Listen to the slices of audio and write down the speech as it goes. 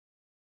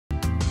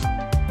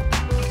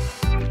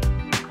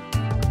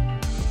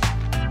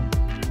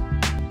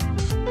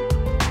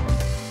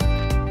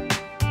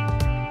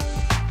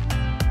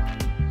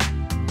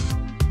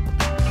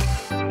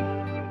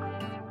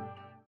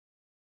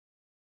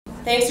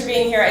thanks for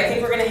being here. I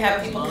think we're going to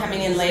have people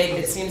coming in late.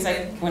 It seems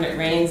like when it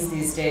rains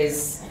these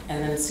days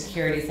and then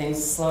security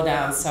things slow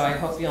down, so I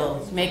hope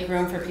you'll make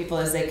room for people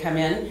as they come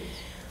in.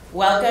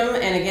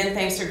 Welcome, and again,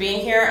 thanks for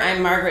being here.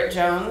 I'm Margaret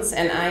Jones,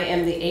 and I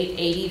am the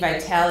 880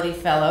 Vitality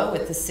Fellow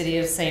with the City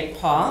of St.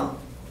 Paul.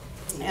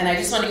 And I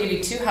just want to give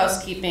you 2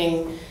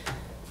 housekeeping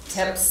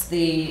tips.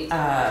 The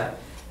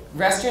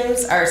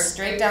restrooms are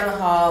straight down the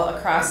hall,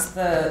 across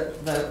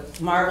the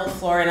marble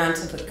floor and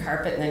onto the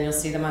carpet, and then you'll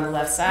see them on the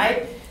left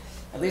side.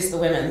 At least the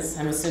women's.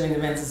 I'm assuming the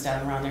men's is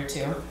down around there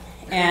too.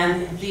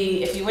 And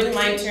if you wouldn't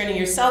mind turning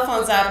your cell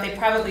phones off, they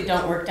probably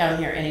don't work down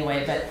here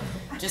anyway, but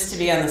just to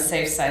be on the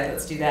safe side,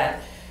 let's do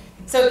that.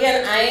 So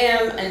again, I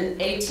am an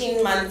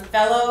 18-month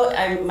fellow.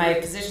 My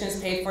position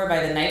is paid for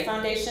by the Knight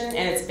Foundation,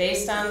 and it's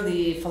based on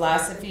the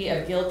philosophy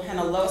of Gil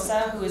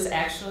Penalosa, who was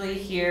actually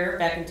here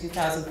back in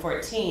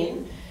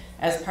 2014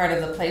 as part of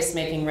the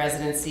placemaking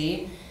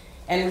residency.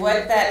 And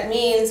what that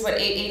means, what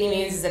 880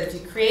 means, is that if you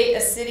create a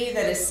city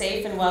that is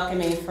safe and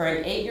welcoming for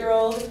an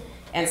 8-year-old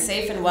and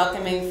safe and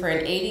welcoming for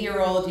an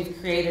 80-year-old, you've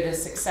created a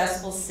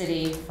successful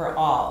city for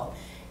all.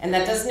 And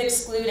that doesn't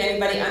exclude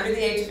anybody under the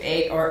age of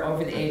 8 or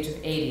over the age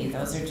of 80.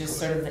 Those are just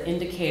sort of the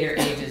indicator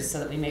ages so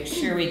that we make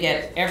sure we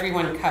get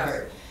everyone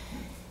covered.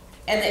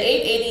 And the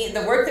 880,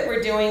 the work that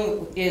we're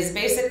doing is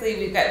basically,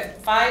 we've got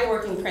 5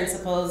 working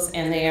principles,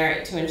 and they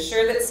are to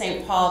ensure that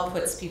St. Paul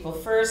puts people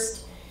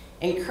first,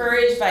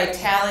 encourage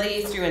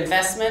vitality through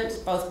investment,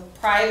 both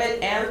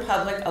private and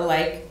public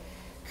alike,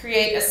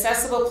 create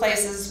accessible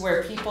places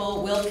where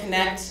people will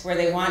connect, where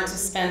they want to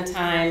spend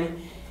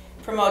time,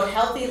 promote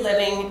healthy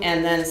living,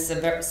 and then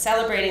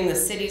celebrating the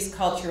city's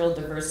cultural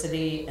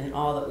diversity in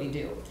all that we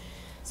do.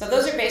 So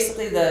those are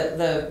basically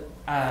the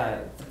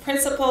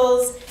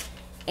principles,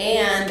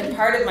 and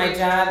part of my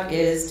job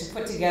is to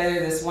put together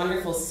this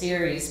wonderful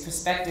series,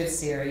 perspective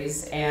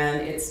series, and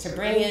it's to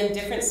bring in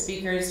different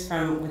speakers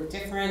with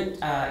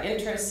different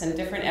interests and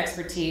different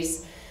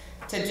expertise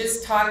to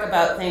just talk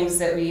about things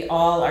that we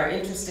all are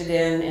interested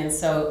in. And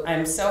so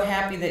I'm so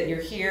happy that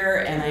you're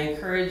here, and I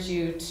encourage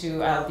you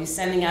to, I'll be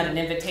sending out an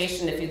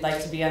invitation if you'd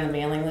like to be on the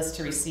mailing list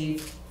to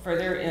receive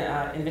further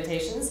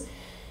invitations.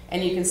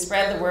 And you can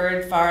spread the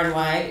word far and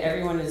wide.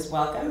 Everyone is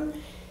welcome.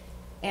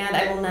 And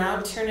I will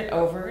now turn it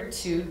over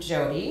to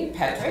Jody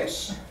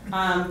Petrich.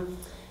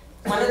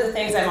 One of the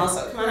things I'm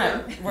also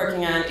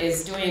working on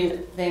is doing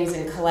things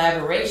in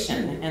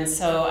collaboration. And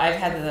so I've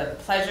had the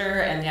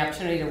pleasure and the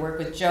opportunity to work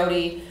with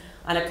Jody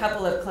on a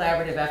couple of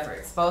collaborative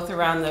efforts, both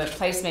around the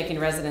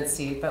placemaking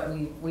residency, but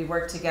we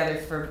worked together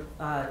for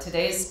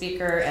today's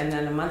speaker, and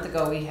then a month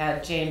ago we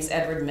had James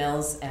Edward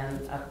Mills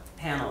and a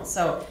panel.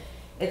 So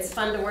it's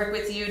fun to work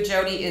with you.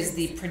 Jody is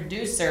the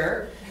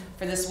producer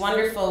for this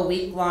wonderful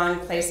week-long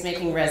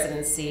placemaking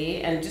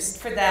residency, and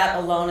just for that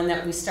alone, and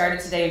that we started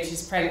today, and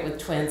she's pregnant with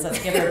twins.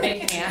 Let's give her a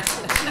big hand.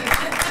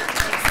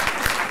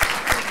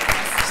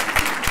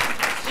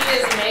 She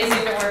is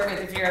amazing to work with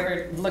if you're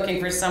ever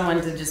looking for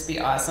someone to just be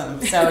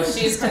awesome. So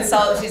she's a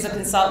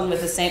consultant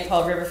with the St.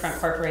 Paul Riverfront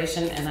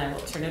Corporation, and I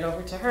will turn it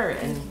over to her.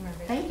 And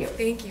thank you.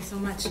 Thank you so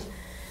much.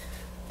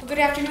 Well, good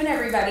afternoon,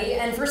 everybody.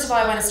 And first of all,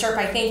 I want to start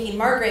by thanking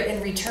Margaret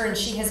in return.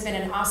 She has been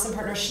an awesome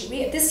partner.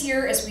 This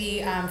year, as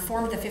we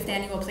formed the 5th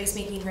annual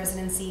placemaking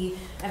residency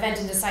event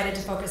and decided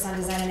to focus on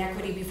design and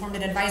equity, we formed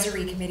an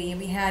advisory committee, and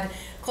we had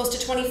close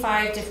to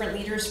 25 different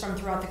leaders from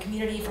throughout the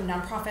community, from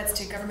nonprofits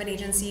to government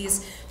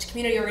agencies to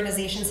community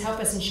organizations, help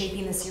us in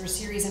shaping this year's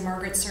series, and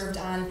Margaret served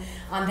on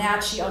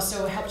that. She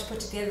also helped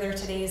put together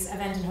today's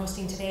event and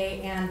hosting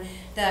today, and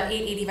the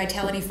 880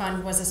 Vitality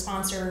Fund was a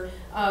sponsor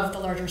of the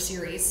larger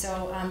series.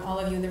 So all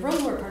of you in the room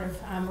who are part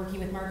of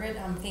working with Margaret,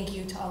 thank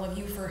you to all of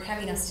you for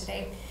having us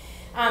today.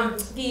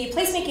 The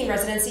Placemaking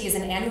Residency is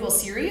an annual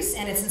series,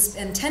 and it's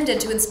intended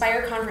to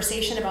inspire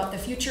conversation about the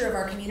future of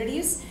our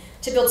communities,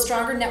 to build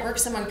stronger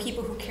networks among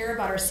people who care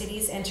about our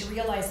cities, and to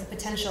realize the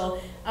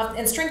potential of,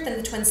 and strengthen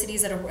the Twin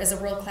Cities as a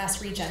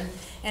world-class region.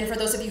 And for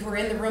those of you who are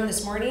in the room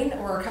this morning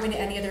or are coming to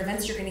any other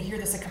events, you're going to hear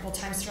this a couple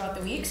times throughout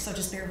the week, so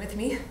just bear with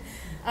me.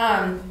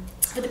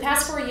 For the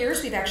past 4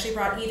 years, we've actually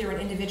brought either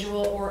an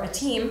individual or a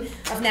team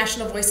of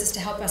national voices to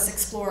help us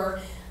explore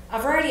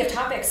a variety of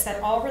topics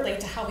that all relate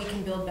to how we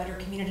can build better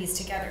communities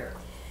together.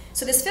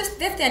 So this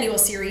fifth annual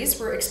series,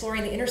 we're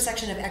exploring the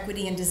intersection of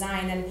equity and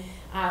design,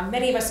 and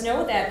many of us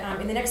know that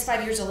in the next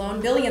 5 years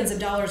alone, billions of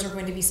dollars are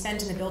going to be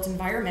spent in the built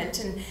environment.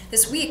 And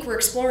this week, we're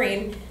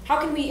exploring how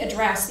can we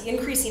address the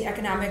increasing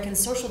economic and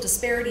social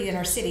disparity in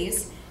our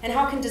cities, and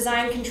how can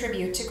design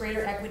contribute to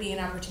greater equity and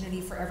opportunity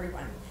for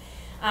everyone.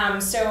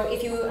 So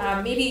if you,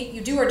 maybe you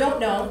do or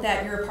don't know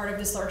that you're a part of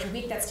this larger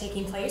week that's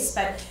taking place,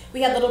 but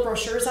we had little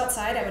brochures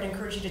outside. I would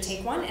encourage you to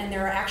take one, and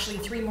there are actually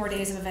 3 more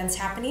days of events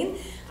happening.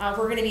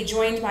 We're going to be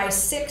joined by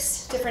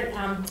 6 different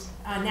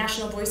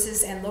national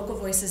voices and local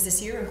voices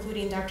this year,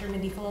 including Dr.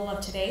 Mindy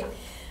Fullilove today,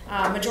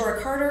 Majora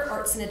Carter,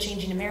 Arts in a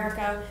Changing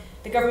America,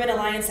 the Government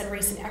Alliance on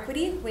Race and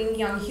Equity, Wing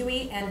Young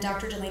Huey, and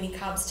Dr. Delaney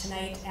Cobbs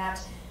tonight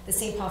at the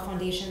St. Paul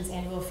Foundation's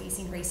annual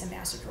Facing Race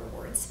Ambassador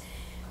Awards.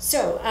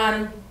 So,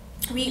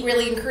 We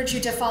really encourage you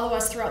to follow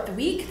us throughout the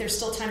week. There's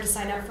still time to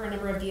sign up for a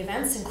number of the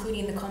events,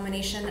 including the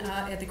culmination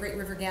at the Great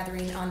River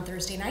Gathering on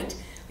Thursday night.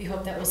 We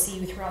hope that we'll see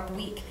you throughout the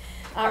week.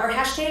 Our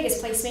hashtag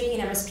is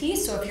PlacemakingMSP,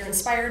 so if you're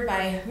inspired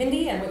by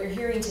Mindy and what you're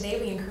hearing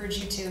today, we encourage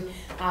you to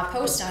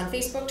post on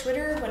Facebook,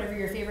 Twitter, whatever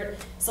your favorite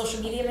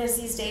social medium is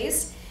these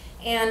days.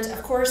 And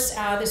of course,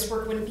 this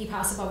work wouldn't be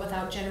possible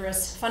without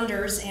generous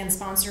funders and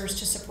sponsors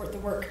to support the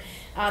work.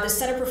 The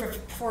Center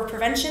for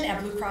Prevention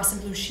at Blue Cross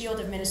and Blue Shield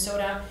of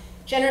Minnesota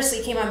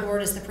generously came on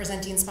board as the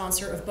presenting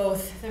sponsor of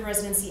both the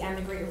residency and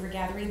the Great River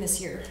Gathering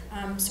this year.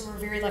 So we're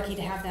very lucky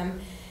to have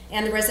them.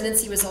 And the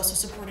residency was also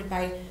supported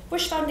by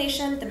Bush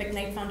Foundation, the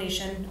McKnight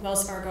Foundation,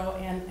 Wells Fargo,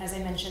 and as I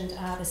mentioned,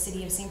 the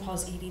City of St.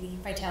 Paul's ADD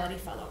Vitality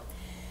Fellow.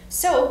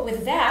 So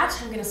with that,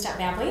 I'm going to stop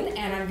babbling,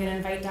 and I'm going to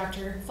invite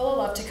Dr.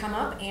 Fullilove to come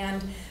up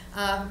and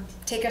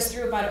take us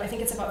through I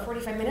think it's about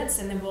 45 minutes,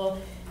 and then we'll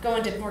go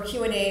into more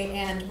Q&A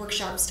and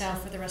workshop style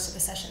for the rest of the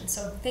session.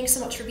 So thanks so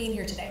much for being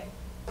here today.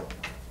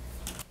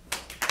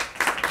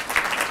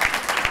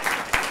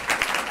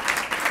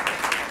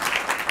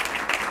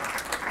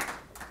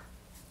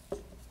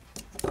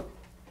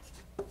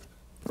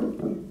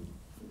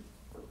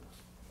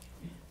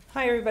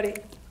 Hi, everybody.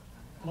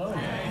 Hello.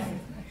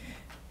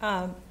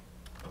 Uh-oh.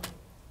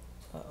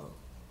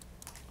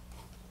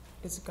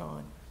 It's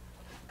gone.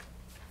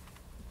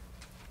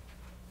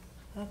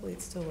 Hopefully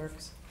it still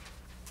works.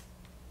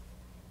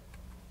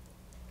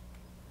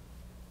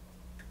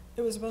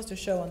 It was supposed to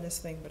show on this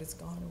thing, but it's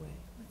gone away.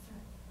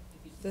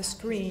 The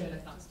screen.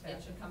 It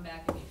should come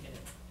back if you hit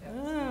it.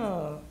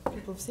 Oh,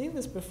 people have seen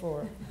this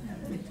before.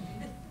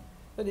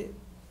 But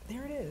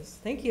there it is.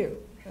 Thank you.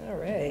 All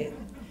right.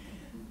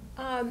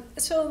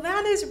 So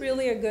that is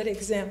really a good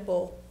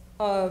example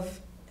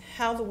of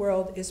how the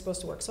world is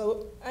supposed to work.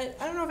 So I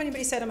don't know if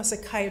anybody said I'm a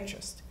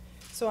psychiatrist.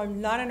 So I'm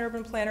not an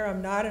urban planner.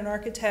 I'm not an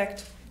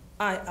architect.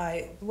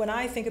 When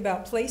I think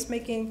about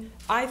placemaking,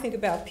 I think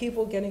about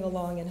people getting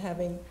along and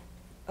having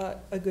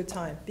a good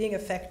time, being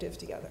effective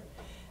together.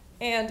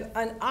 And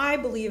I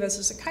believe as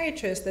a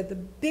psychiatrist that the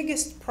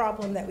biggest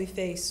problem that we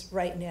face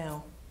right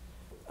now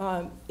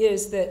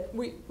is that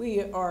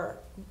we are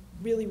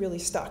really, really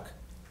stuck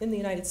in the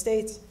United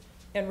States,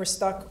 and we're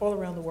stuck all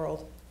around the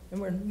world,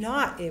 and we're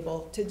not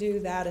able to do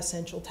that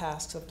essential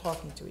tasks of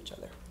talking to each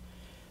other.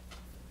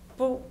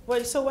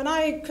 But so when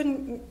I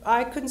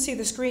couldn't see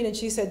the screen and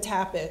she said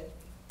tap it,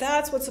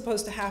 that's what's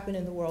supposed to happen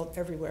in the world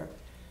everywhere.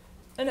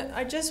 And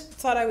I just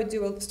thought I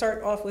would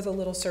start off with a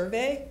little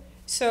survey.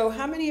 So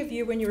how many of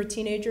you, when you were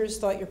teenagers,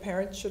 thought your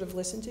parents should have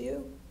listened to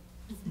you?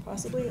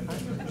 Possibly.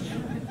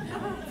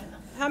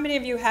 How many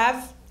of you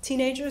have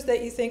teenagers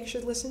that you think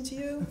should listen to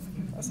you?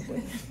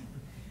 Possibly.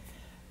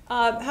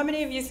 How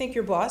many of you think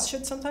your boss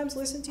should sometimes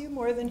listen to you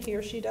more than he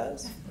or she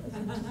does?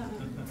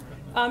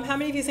 How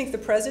many of you think the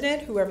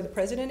president, whoever the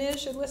president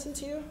is, should listen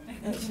to you?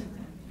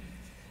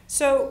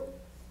 So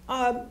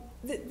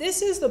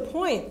this is the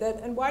point,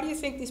 and why do you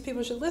think these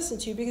people should listen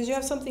to you? Because you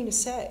have something to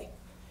say.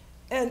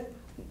 And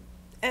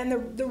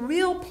the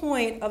real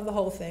point of the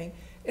whole thing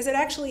is that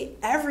actually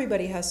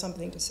everybody has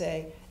something to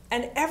say,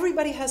 and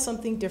everybody has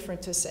something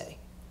different to say.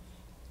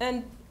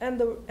 And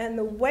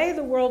the way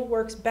the world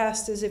works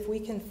best is if we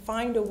can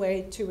find a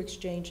way to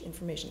exchange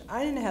information. I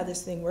didn't know how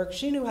this thing worked.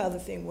 She knew how the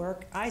thing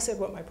worked. I said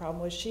what my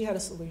problem was. She had a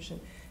solution.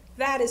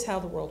 That is how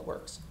the world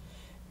works.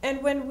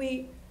 And when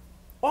we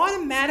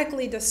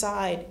automatically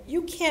decide,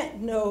 you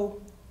can't know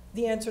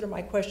the answer to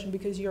my question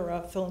because you're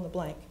a fill in the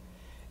blank,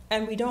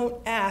 and we don't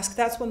ask,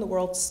 that's when the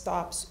world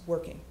stops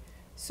working.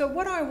 So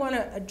what I want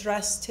to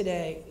address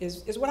today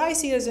is what I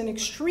see as an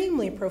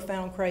extremely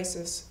profound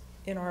crisis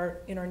in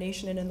our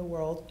nation and in the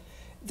world,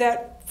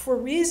 that for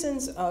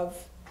reasons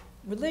of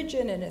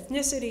religion and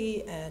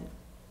ethnicity and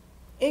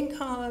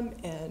income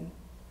and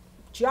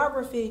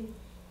geography,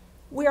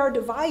 we are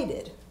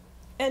divided.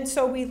 And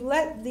so we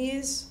let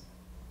these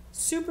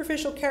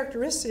superficial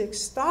characteristics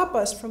stop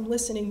us from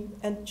listening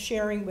and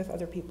sharing with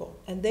other people.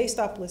 And they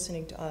stop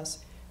listening to us.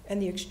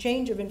 And the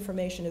exchange of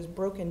information is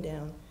broken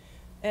down.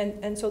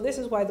 And so this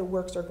is why the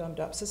works are gummed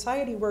up.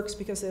 Society works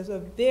because there's a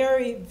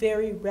very,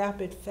 very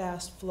rapid,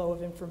 fast flow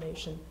of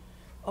information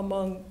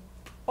among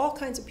all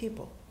kinds of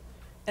people.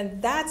 And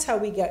that's how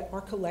we get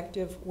our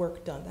collective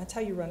work done. That's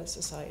how you run a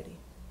society.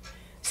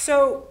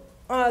 So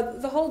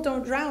the whole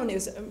don't drown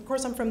is, of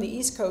course, I'm from the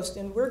East Coast,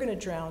 and we're going to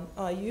drown.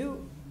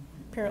 You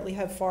apparently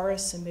have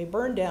forests and may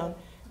burn down,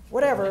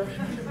 whatever.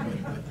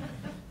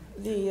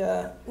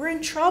 We're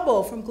in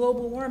trouble from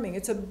global warming.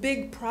 It's a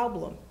big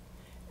problem.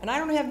 And I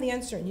don't have the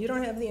answer, and you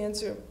don't have the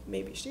answer.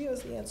 Maybe she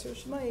has the answer,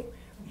 she might.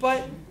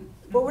 But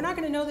we're not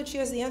going to know that she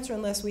has the answer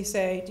unless we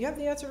say, do you have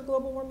the answer to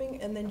global warming?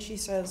 And then she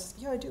says,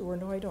 yeah, I do, or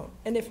no, I don't.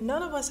 And if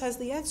none of us has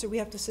the answer, we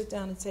have to sit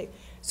down and say,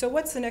 so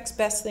what's the next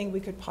best thing we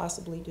could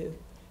possibly do?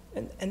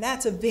 And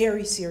that's a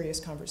very serious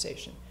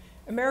conversation.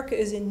 America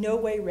is in no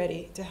way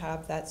ready to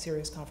have that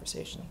serious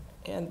conversation.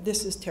 And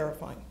this is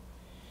terrifying.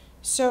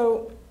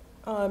 So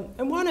I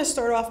want to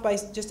start off by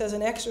just as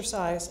an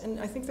exercise, and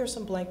I think there's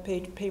some blank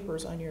page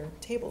papers on your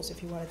tables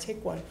if you want to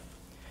take one,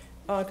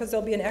 because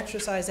there'll be an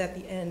exercise at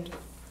the end.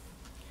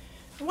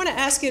 I want to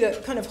ask you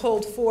to kind of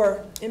hold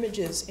 4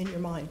 images in your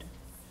mind.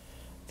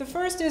 The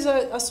first is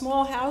a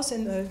small house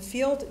in the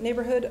Field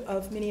neighborhood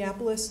of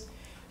Minneapolis,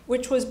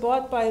 which was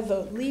bought by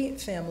the Lee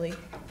family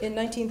in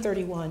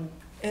 1931.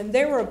 And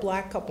they were a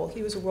black couple.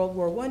 He was a World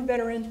War I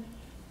veteran.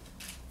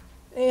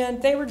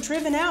 And they were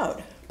driven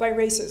out by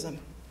racism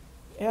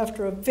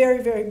after a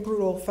very, very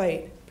brutal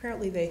fight.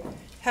 Apparently they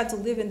had to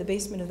live in the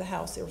basement of the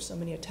house. There were so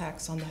many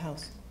attacks on the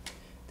house.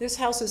 This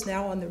house is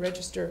now on the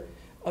Register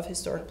of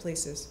Historic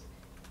Places.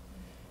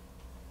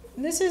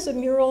 And this is a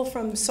mural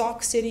from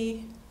Sauk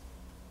City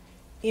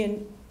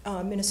in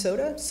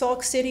Minnesota.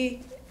 Sauk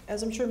City,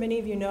 as I'm sure many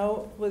of you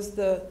know, was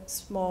the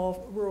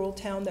small rural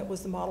town that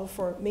was the model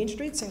for Main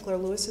Street, Sinclair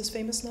Lewis's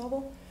famous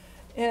novel.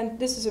 And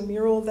this is a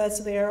mural that's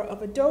there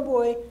of a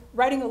doughboy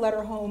writing a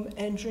letter home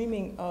and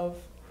dreaming of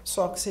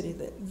Sauk City.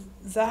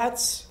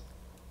 That's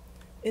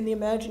in the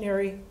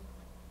imaginary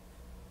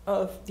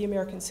of the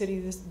American city.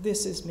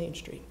 This is Main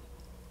Street.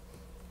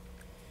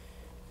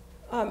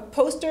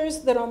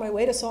 Posters that on my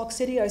way to Sauk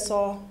City I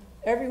saw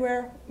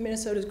everywhere.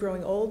 Minnesota's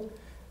growing old.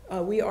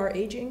 We are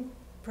aging.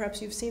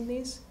 Perhaps you've seen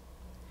these.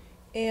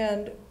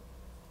 And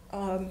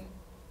how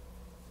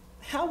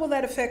will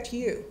that affect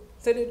you?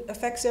 That it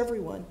affects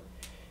everyone.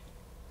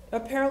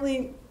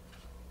 Apparently,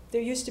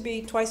 there used to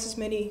be twice as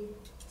many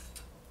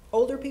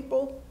older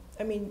people.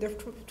 I mean, there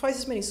are twice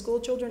as many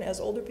school children as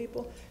older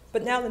people.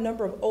 But now the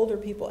number of older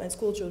people and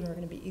school children are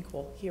going to be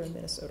equal here in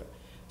Minnesota.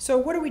 So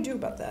what do we do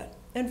about that?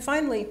 And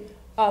finally,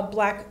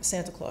 Black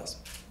Santa Claus.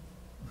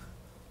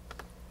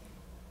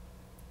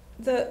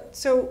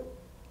 So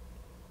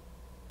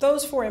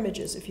those 4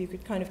 images, if you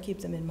could kind of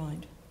keep them in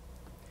mind.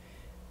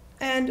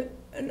 And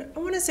I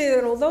want to say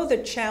that although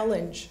the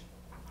challenge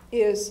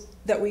is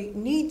that we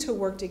need to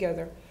work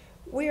together,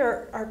 we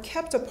are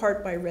kept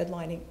apart by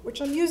redlining,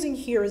 which I'm using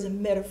here as a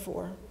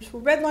metaphor. So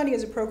redlining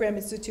is a program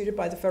instituted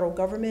by the federal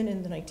government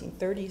in the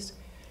 1930s.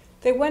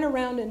 They went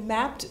around and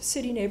mapped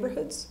city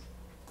neighborhoods,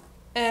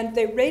 and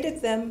they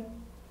rated them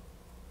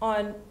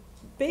on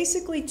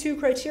basically 2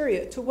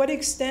 criteria. To what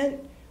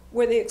extent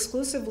were they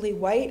exclusively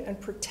white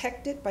and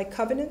protected by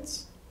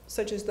covenants,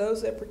 such as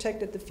those that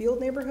protected the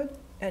Field neighborhood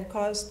and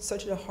caused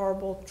such a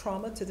horrible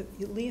trauma to the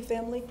Lee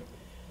family?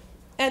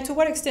 And to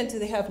what extent do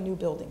they have new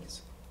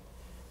buildings?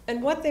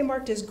 And what they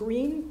marked as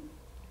green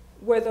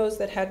were those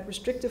that had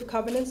restrictive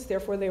covenants,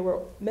 therefore they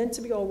were meant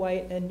to be all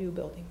white and new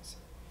buildings.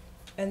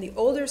 And the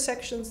older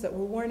sections that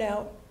were worn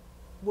out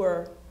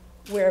were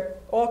where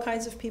all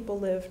kinds of people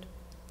lived.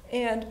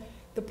 And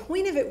the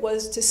point of it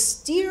was to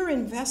steer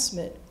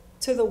investment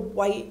to the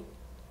white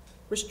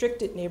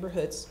restricted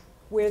neighborhoods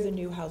where the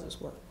new houses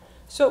were.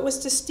 So it was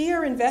to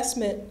steer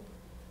investment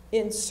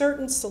in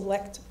certain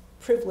select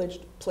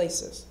privileged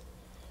places.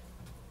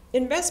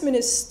 Investment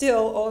is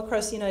still, all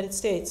across the United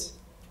States,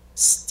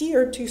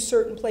 steered to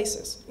certain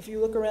places. If you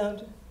look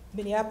around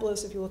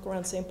Minneapolis, if you look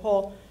around St.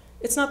 Paul,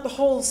 it's not the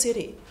whole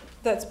city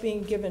that's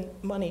being given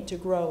money to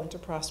grow and to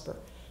prosper.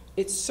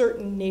 It's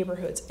certain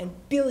neighborhoods, and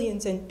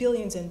billions and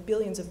billions and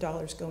billions of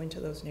dollars go into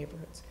those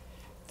neighborhoods.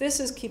 This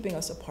is keeping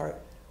us apart.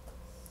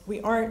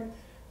 We aren't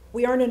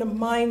in a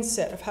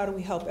mindset of how do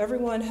we help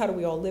everyone, how do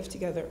we all live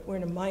together. We're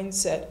in a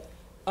mindset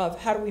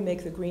of how do we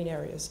make the green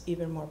areas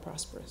even more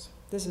prosperous.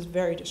 This is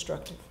very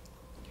destructive.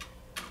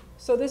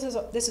 So this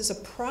is a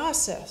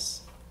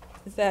process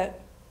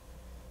that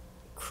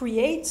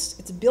creates,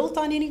 it's built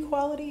on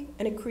inequality,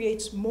 and it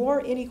creates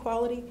more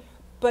inequality,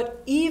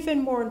 but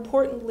even more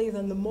importantly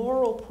than the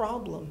moral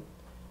problem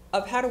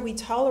of how do we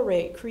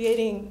tolerate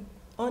creating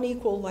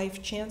unequal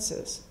life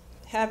chances,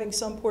 having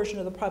some portion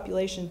of the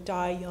population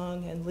die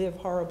young and live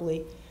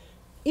horribly.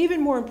 Even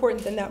more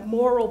important than that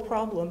moral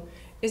problem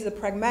is the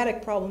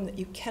pragmatic problem that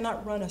you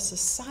cannot run a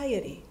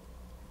society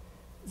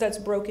that's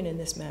broken in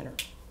this manner.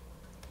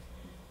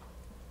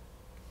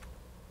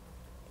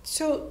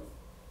 So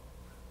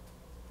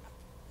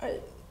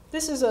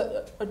this is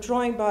a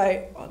drawing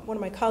by one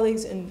of my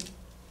colleagues in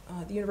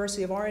the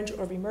University of Orange,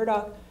 Orby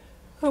Murdoch,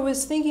 who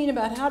was thinking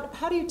about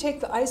how do you take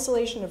the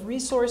isolation of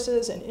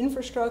resources and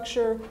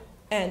infrastructure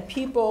and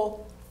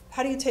people,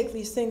 how do you take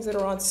these things that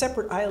are on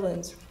separate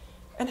islands,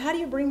 and how do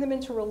you bring them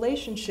into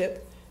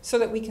relationship so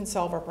that we can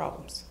solve our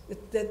problems?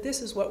 That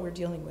this is what we're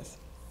dealing with.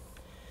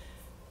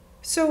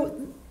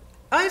 So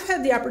I've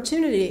had the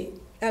opportunity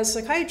as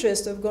a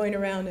psychiatrist of going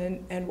around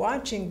and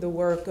watching the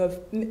work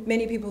of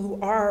many people who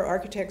are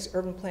architects,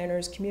 urban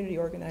planners, community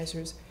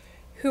organizers,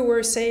 who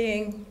are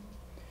saying,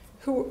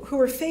 who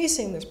are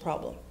facing this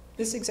problem,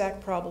 this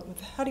exact problem.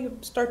 How do you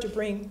start to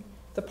bring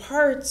the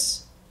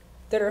parts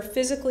that are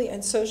physically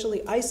and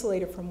socially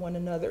isolated from one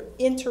another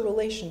into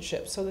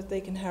relationships so that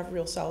they can have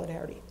real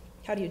solidarity?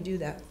 How do you do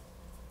that?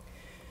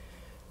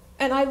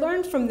 And I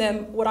learned from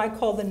them what I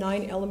call the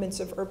 9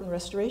 elements of urban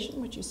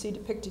restoration, which you see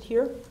depicted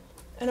here.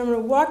 And I'm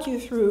going to walk you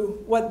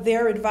through what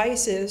their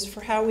advice is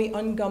for how we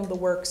ungum the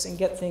works and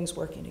get things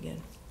working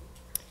again.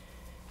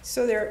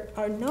 So there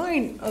are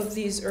 9 of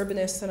these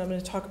urbanists that I'm going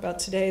to talk about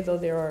today, though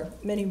there are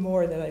many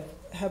more that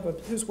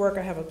whose work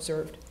I have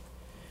observed.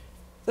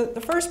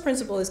 The first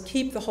principle is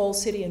keep the whole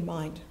city in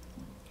mind.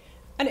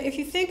 And if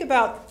you think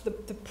about the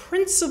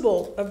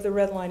principle of the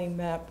redlining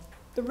map,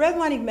 the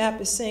redlining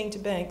map is saying to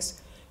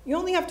banks, you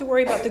only have to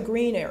worry about the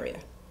green area.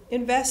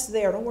 Invest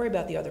there, don't worry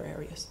about the other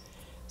areas.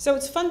 So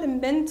it's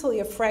fundamentally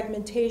a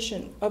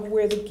fragmentation of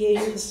where the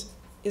gaze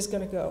is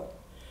going to go.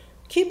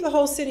 Keep the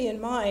whole city in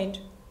mind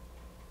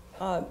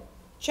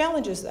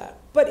challenges that.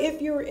 But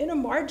if you're in a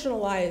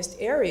marginalized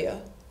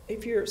area,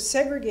 if you're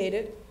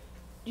segregated,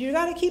 you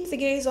got to keep the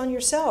gaze on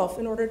yourself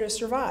in order to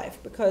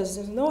survive, because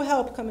there's no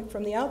help coming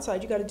from the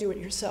outside. You got to do it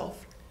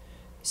yourself.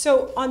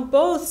 So on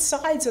both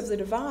sides of the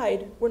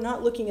divide, we're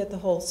not looking at the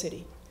whole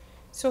city.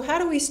 So how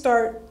do we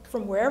start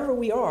from wherever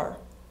we are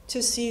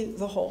to see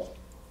the whole?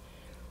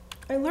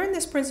 I learned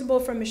this principle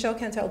from Michel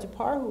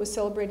Cantal-Dupart, who was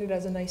celebrated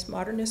as a nice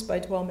modernist by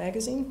Dwell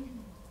magazine,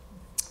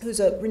 who's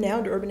a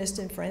renowned urbanist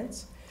in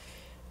France.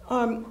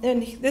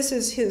 And this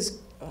is his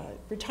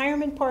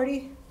retirement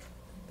party.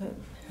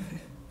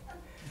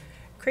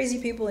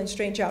 Crazy people in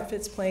strange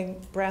outfits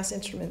playing brass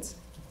instruments.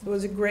 It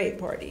was a great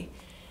party.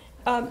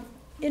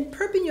 In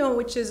Perpignan,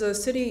 which is a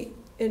city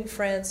in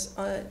France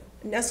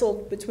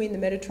nestled between the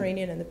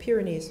Mediterranean and the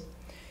Pyrenees,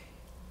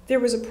 there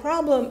was a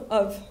problem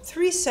of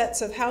 3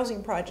 sets of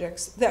housing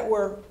projects that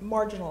were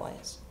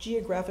marginalized,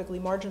 geographically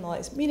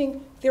marginalized,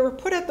 meaning they were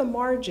put at the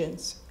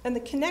margins, and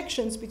the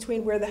connections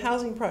between where the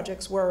housing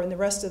projects were and the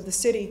rest of the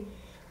city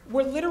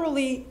were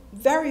literally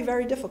very,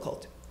 very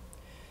difficult.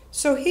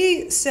 So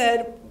he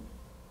said,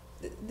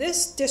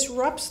 this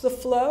disrupts the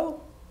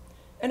flow,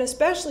 and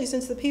especially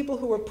since the people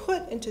who were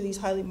put into these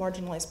highly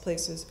marginalized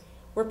places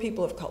were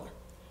people of color.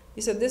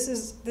 He said, this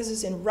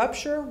is in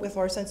rupture with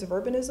our sense of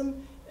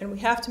urbanism, and we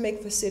have to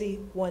make the city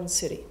one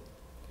city.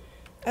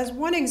 As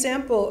one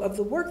example of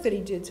the work that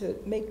he did to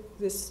make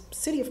this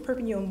city of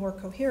Perpignan more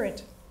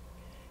coherent,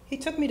 he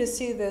took me to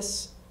see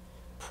this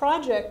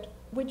project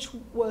which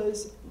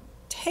was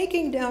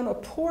taking down a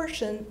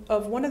portion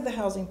of one of the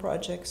housing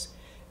projects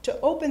to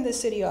open the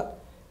city up.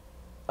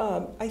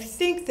 I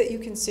think that you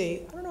can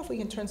see, I don't know if we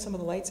can turn some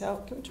of the lights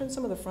out. Can we turn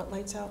some of the front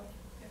lights out?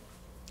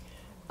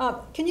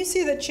 Can you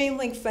see the chain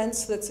link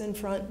fence that's in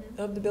front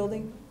of the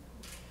building?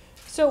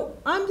 So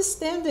I'm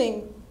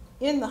standing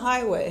in the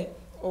highway,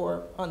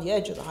 or on the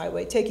edge of the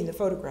highway, taking the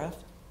photograph.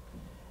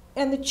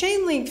 And the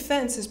chain link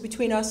fence is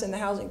between us and the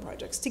housing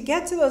projects. To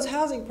get to those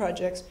housing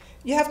projects,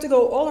 you have to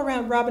go all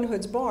around Robin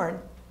Hood's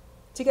barn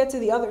to get to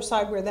the other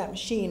side where that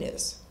machine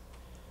is.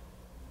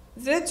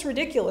 That's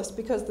ridiculous,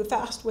 because the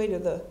fast way to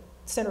the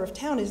center of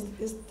town is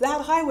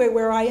that highway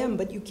where I am,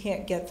 but you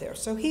can't get there.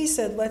 So he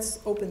said, let's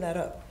open that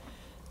up.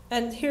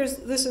 And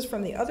this is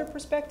from the other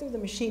perspective, the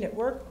machine at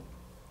work.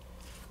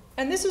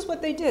 And this is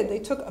what they did. They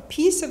took a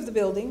piece of the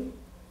building,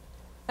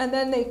 and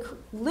then they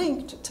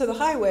linked to the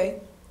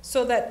highway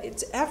so that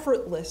it's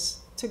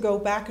effortless to go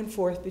back and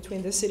forth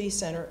between the city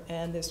center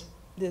and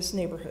this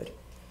neighborhood.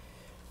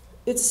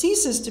 It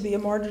ceases to be a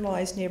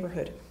marginalized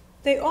neighborhood.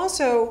 They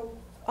also,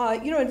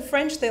 in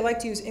French, they like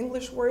to use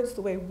English words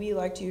the way we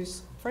like to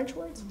use French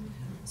words.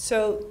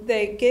 So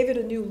they gave it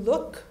a new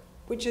look,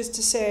 which is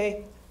to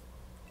say,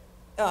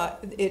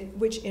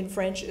 which in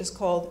French is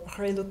called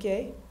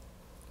relooké.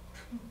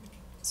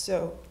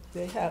 So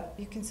they have,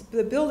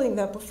 the building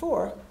that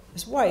before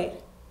is white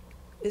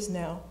is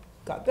now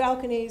got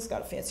balconies,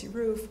 got a fancy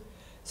roof.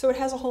 So it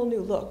has a whole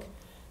new look.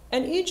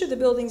 And each of the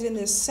buildings in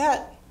this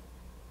set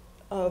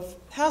of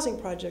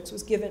housing projects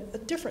was given a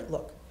different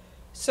look.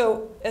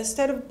 So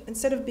instead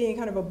of being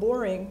kind of a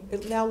boring,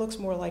 it now looks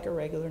more like a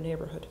regular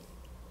neighborhood.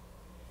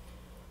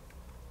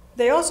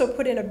 They also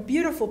put in a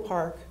beautiful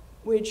park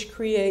which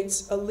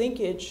creates a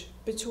linkage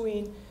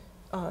between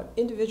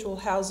individual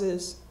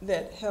houses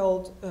that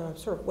held a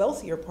sort of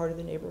wealthier part of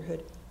the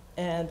neighborhood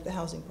and the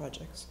housing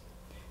projects.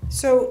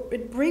 So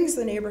it brings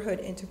the neighborhood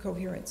into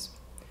coherence.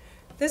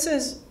 This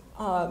is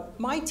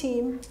my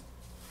team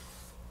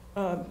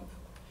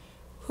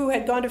who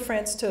had gone to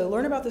France to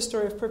learn about the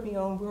story of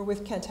Perpignan. We were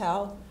with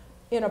Cantal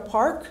in a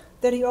park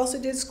that he also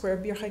did, Square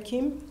Bir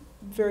Hakim,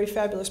 very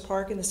fabulous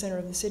park in the center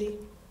of the city.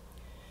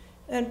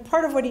 And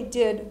part of what he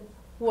did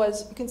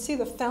was, you can see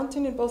the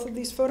fountain in both of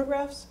these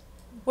photographs,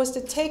 was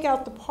to take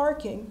out the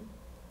parking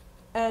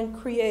and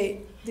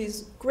create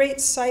these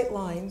great sight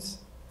lines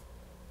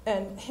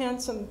and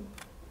handsome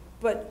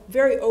but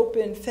very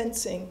open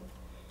fencing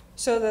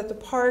so that the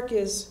park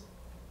is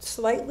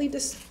slightly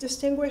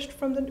distinguished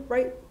from the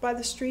right by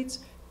the streets,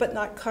 but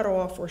not cut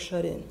off or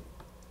shut in.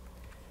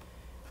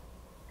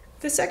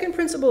 The second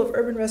principle of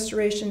urban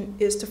restoration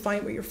is to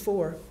find what you're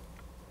for.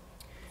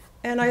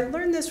 And I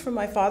learned this from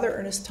my father,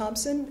 Ernest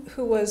Thompson,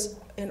 who was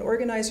an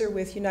organizer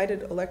with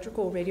United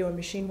Electrical, Radio, and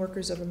Machine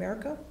Workers of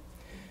America,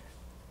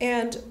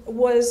 and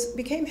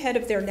became head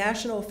of their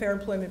National Fair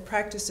Employment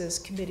Practices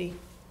Committee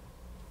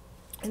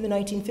in the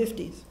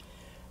 1950s.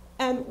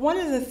 And one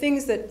of the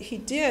things that he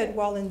did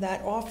while in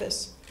that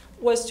office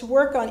was to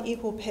work on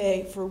equal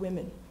pay for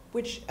women,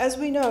 which, as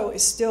we know,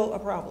 is still a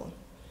problem.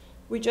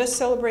 We just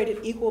celebrated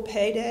Equal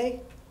Pay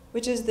Day,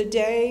 which is the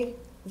day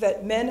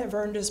that men have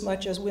earned as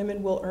much as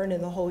women will earn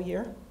in the whole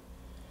year.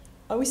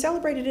 We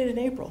celebrated it in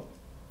April.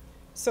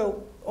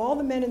 So all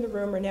the men in the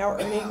room are now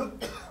earning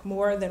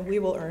more than we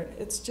will earn.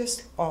 It's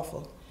just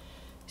awful.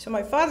 So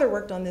my father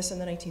worked on this in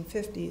the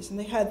 1950s, and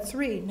they had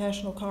 3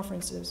 national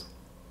conferences.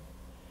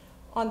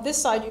 On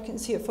this side, you can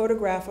see a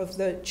photograph of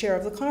the chair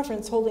of the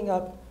conference holding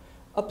up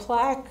a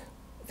plaque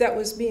that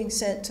was being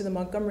sent to the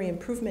Montgomery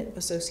Improvement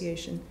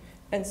Association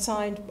and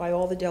signed by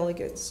all the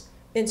delegates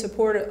in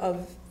support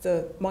of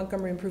the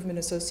Montgomery Improvement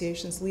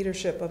Association's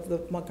leadership of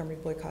the Montgomery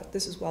boycott.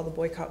 This is while the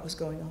boycott was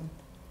going on.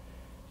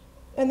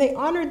 And they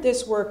honored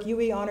this work,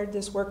 UE honored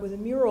this work with a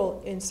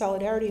mural in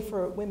solidarity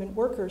for women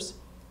workers.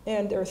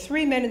 And there are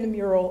 3 men in the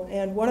mural,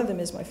 and one of them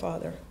is my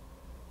father.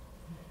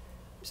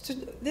 So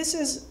this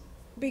is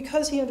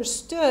because he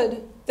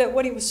understood that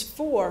what he was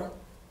for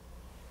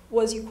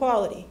was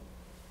equality.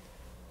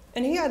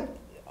 And he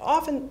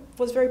often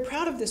was very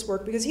proud of this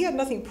work because he had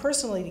nothing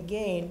personally to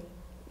gain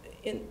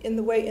in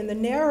the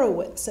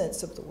narrow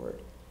sense of the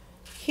word.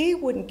 He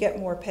wouldn't get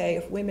more pay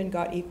if women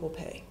got equal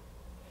pay.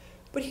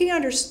 But he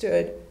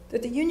understood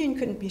that the union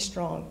couldn't be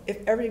strong if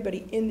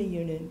everybody in the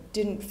union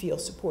didn't feel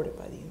supported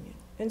by the union.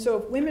 And so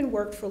if women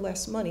worked for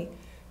less money,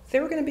 they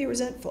were going to be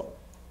resentful.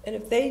 And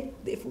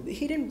if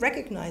he didn't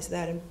recognize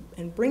that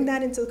and bring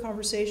that into the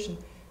conversation,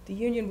 the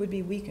union would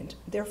be weakened.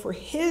 Therefore,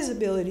 his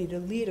ability to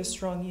lead a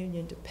strong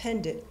union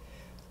depended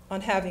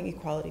on having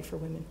equality for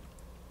women.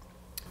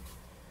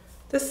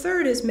 The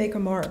third is make a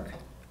mark.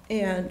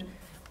 And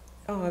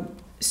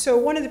so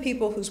one of the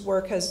people whose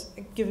work has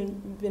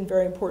been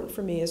very important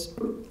for me is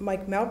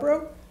Mike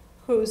Malbrough,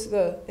 who's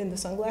in the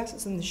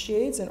sunglasses and the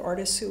shades, an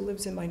artist who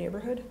lives in my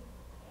neighborhood.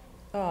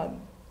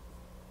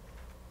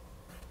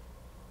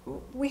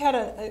 We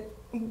had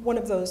one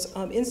of those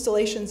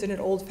installations in an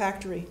old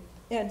factory.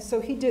 And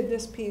so he did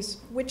this piece,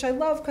 which I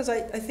love because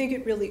I think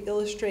it really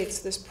illustrates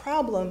this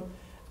problem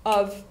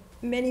of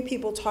many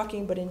people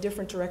talking but in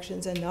different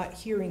directions and not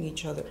hearing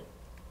each other.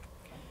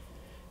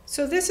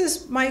 So this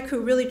is Mike,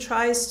 who really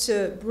tries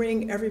to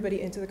bring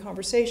everybody into the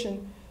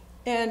conversation.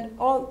 And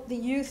all the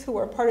youth who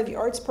are part of the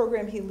arts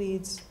program he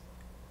leads,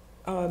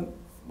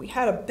 we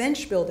had a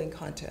bench building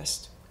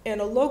contest.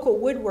 And a local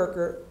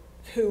woodworker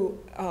who,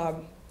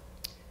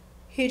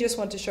 he just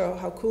wanted to show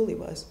how cool he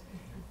was,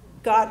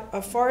 got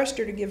a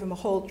forester to give him a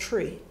whole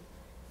tree,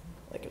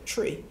 like a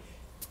tree.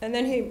 And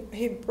then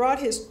he brought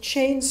his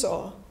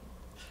chainsaw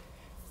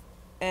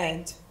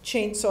and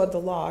chainsawed the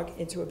log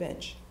into a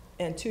bench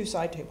and 2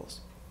 side tables.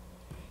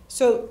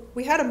 So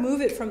we had to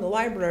move it from the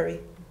library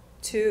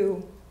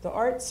to the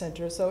art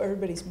center, so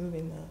everybody's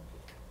moving the.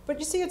 But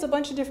you see, it's a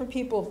bunch of different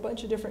people, a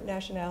bunch of different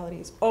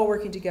nationalities, all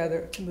working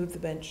together to move the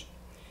bench.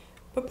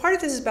 But part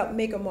of this is about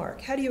make a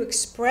mark. How do you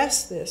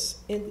express this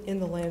in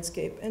the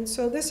landscape? And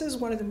so this is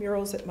one of the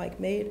murals that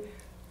Mike made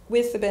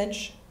with the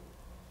bench.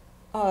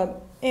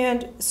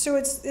 And so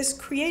it's this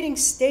creating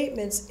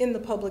statements in the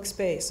public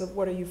space of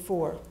what are you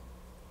for.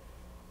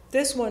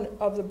 This one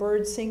of the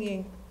bird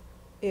singing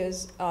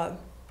is,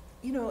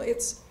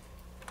 it's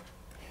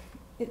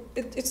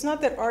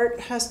not that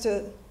art has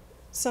to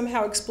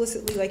somehow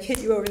explicitly like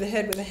hit you over the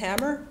head with a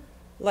hammer,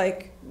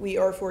 like we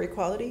are for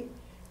equality,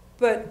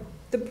 but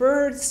the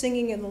bird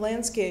singing in the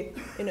landscape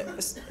in a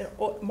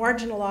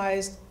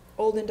marginalized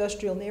old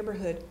industrial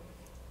neighborhood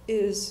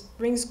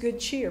brings good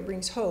cheer,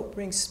 brings hope,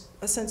 brings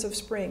a sense of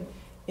spring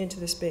into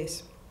the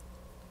space.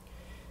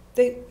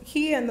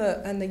 He and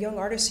the young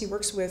artists he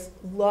works with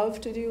love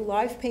to do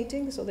live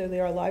painting, so there they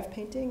are live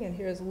painting, and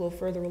here's a little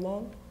further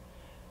along.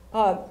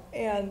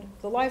 And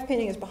the live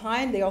painting is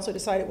behind. They also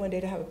decided one day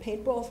to have a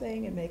paintball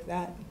thing and make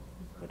that,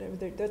 whatever.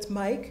 That's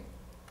Mike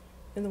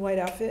in the white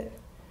outfit.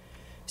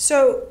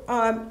 So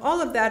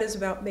all of that is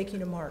about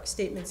making a mark,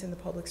 statements in the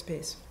public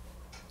space.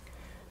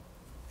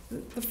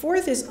 The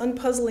fourth is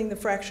unpuzzling the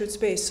fractured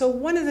space. So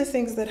one of the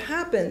things that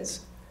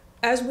happens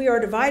as we are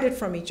divided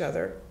from each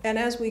other, and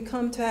as we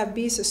come to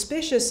be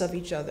suspicious of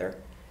each other,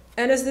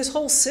 and as this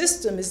whole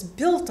system is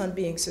built on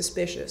being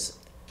suspicious,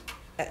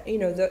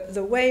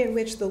 the way in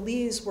which the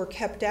Lees were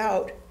kept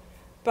out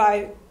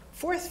by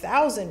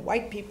 4,000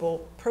 white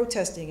people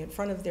protesting in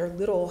front of their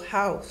little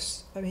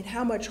house. I mean,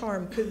 how much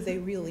harm could they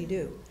really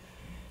do?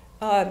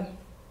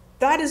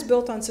 That is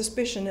built on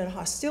suspicion and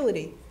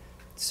hostility.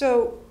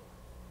 So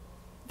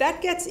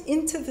that gets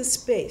into the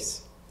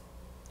space.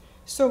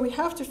 So we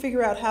have to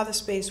figure out how the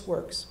space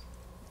works.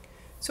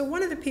 So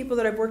one of the people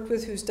that I've worked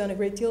with who's done a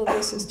great deal of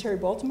this is Terry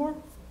Baltimore.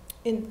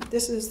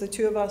 This is the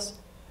 2 of us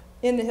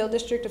in the Hill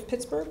District of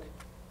Pittsburgh.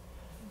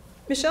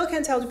 Michel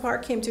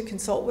Cantal-Dupart came to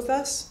consult with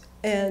us,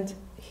 and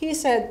he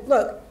said,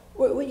 look,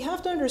 what you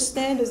have to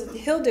understand is that the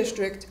Hill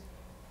District,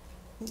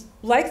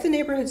 like the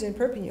neighborhoods in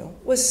Perpignan,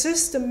 was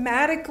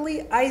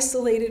systematically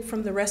isolated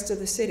from the rest of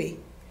the city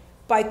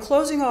by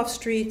closing off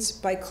streets,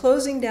 by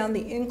closing down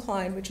the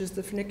incline, which is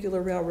the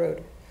funicular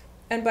railroad,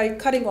 and by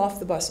cutting off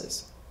the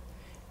buses.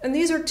 And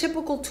these are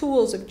typical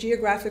tools of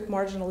geographic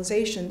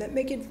marginalization that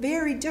make it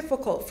very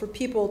difficult for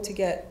people to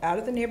get out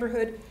of the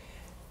neighborhood,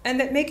 and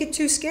that make it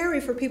too scary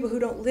for people who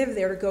don't live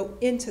there to go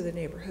into the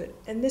neighborhood.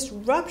 And this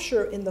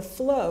rupture in the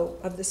flow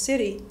of the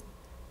city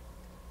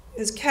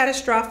is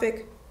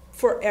catastrophic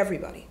for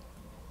everybody.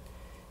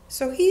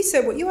 So he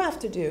said, what you have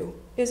to do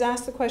is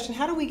ask the question,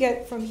 how do we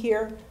get from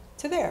here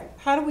to there?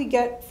 How do we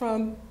get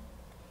from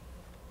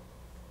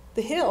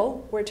the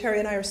hill where Terry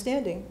and I are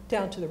standing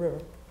down to the river?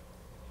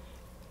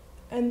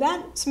 And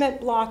that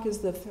cement block is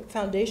the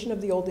foundation of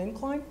the old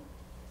incline.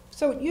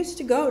 So it used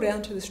to go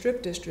down to the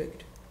strip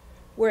district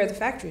where the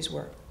factories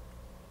were.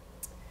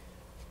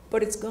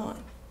 But it's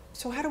gone.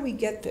 So how do we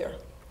get there?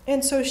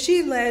 And so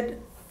she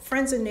led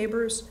friends and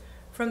neighbors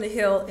from the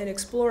hill in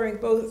exploring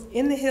both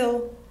in the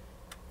hill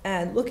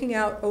and looking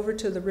out over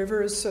to the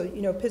rivers. So,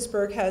 you know,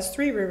 Pittsburgh has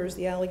 3 rivers,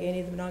 the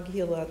Allegheny, the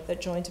Monongahela,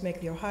 that join to make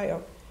the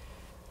Ohio.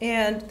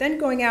 And then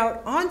going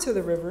out onto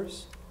the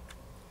rivers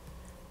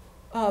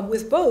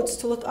with boats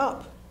to look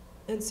up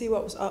and see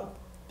what was up.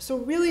 So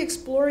really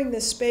exploring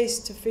this space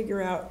to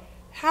figure out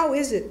how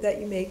is it that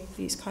you make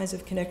these kinds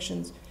of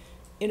connections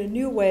in a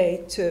new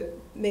way to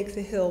make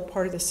the hill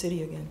part of the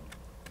city again.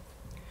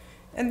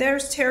 And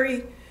there's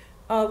Terry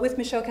with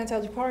Michel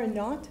Cantal-Dupart in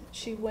Nantes.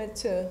 She went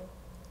to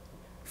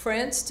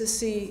France to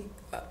see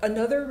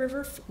another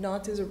river.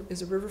 Nantes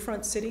is a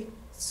riverfront city.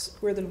 It's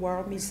where the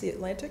Loire meets the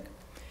Atlantic,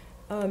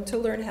 to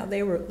learn how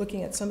they were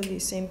looking at some of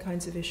these same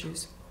kinds of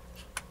issues.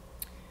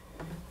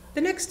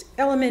 The next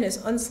element is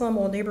unslum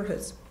all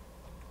neighborhoods.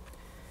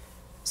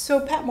 So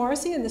Pat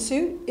Morrissey in the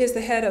suit is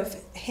the head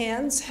of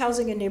HANDS,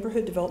 Housing and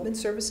Neighborhood Development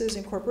Services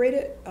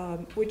Incorporated,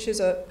 which is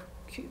a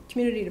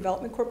community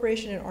development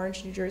corporation in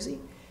Orange, New Jersey,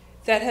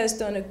 that has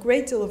done a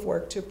great deal of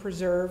work to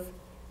preserve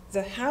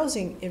the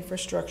housing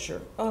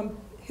infrastructure.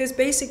 His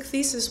basic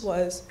thesis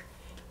was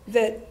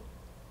that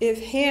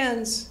if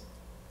HANDS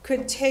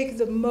could take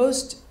the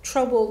most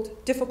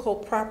troubled,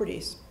 difficult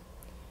properties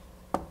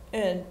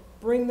and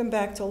bring them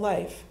back to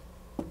life,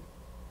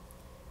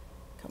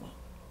 come on,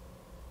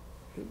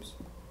 oops,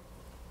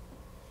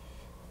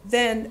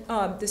 then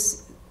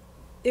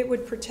it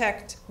would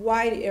protect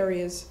wide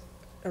areas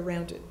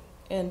around it.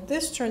 And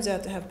this turns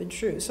out to have been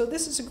true. So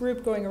this is a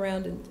group going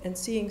around and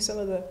seeing some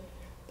of the,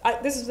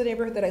 this is the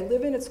neighborhood that I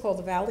live in. It's called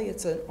the Valley.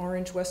 It's an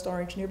orange, West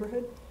Orange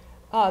neighborhood.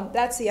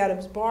 That's the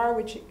Adams Bar,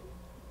 which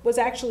was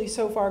actually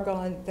so far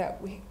gone that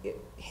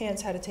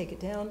HANDS had to take it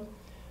down.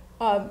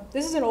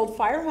 This is an old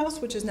firehouse,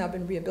 which has now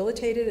been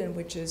rehabilitated and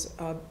which is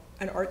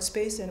an art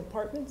space and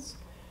apartments.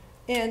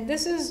 And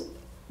this is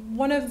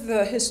one of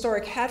the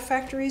historic hat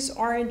factories.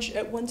 Orange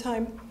at one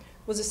time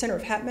was a center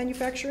of hat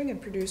manufacturing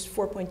and produced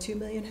 4.2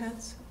 million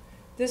hats.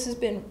 This has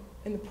been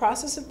in the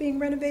process of being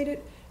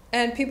renovated,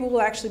 and people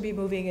will actually be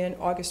moving in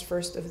August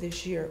 1st of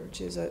this year,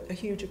 which is a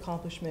huge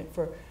accomplishment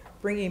for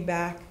bringing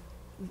back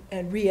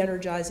and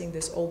re-energizing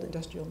this old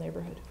industrial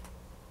neighborhood.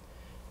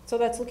 So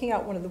that's looking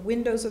out one of the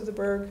windows of the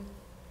Berg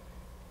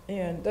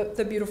and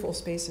the beautiful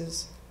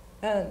spaces.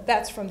 And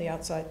that's from the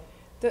outside.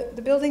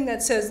 The building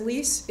that says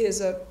lease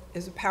is a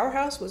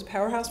powerhouse, was a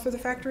powerhouse for the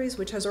factories,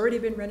 which has already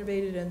been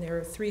renovated, and there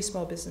are 3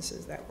 small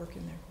businesses that work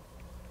in there.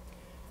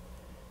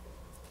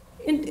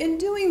 In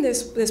doing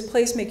this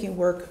placemaking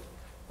work,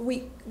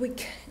 we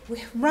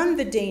run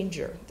the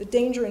danger in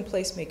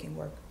placemaking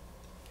work.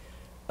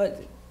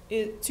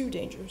 2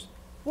 dangers.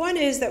 One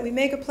is that we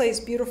make a place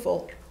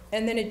beautiful,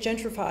 and then it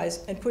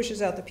gentrifies and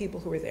pushes out the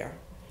people who are there.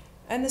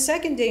 And the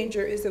second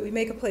danger is that we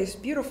make a place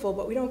beautiful,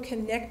 but we don't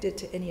connect it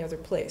to any other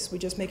place. We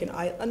just make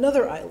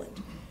another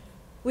island.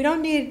 We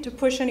don't need to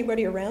push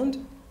anybody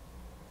around,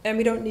 and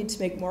we don't need to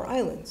make more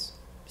islands.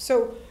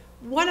 So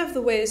one of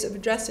the ways of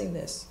addressing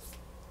this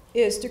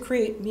is to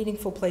create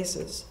meaningful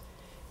places.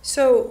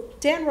 So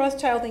Dan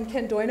Rothschild and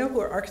Ken Doino, who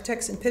are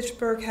architects in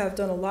Pittsburgh, have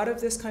done a lot of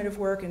this kind of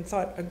work and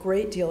thought a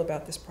great deal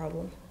about this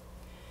problem.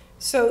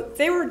 So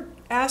they were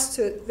asked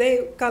to,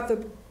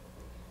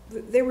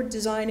 they were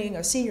designing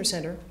a senior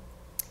center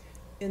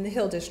in the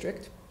Hill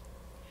District.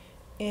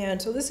 And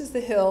so this is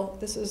the Hill,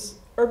 this is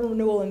urban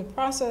renewal in the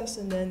process,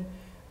 and then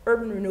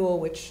urban renewal,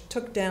 which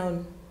took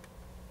down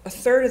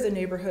 1/3 of the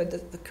neighborhood,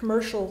 the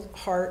commercial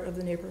heart of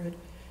the neighborhood,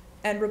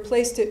 and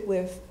replaced it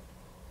with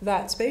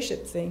that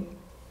spaceship thing,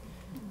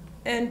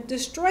 and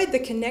destroyed the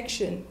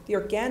connection, the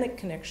organic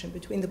connection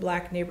between the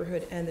black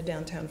neighborhood and the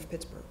downtown of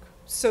Pittsburgh.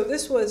 So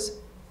this was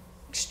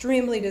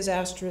extremely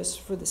disastrous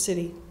for the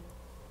city.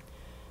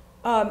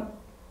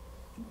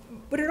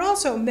 But it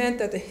also meant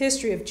that the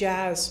history of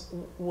jazz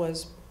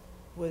was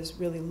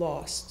really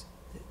lost.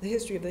 The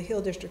history of the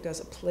Hill District as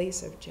a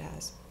place of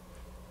jazz.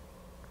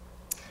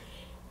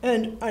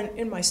 And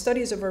in my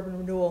studies of urban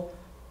renewal,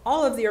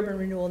 all of the urban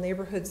renewal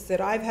neighborhoods that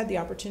I've had the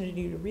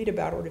opportunity to read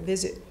about or to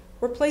visit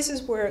were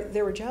places where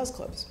there were jazz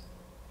clubs.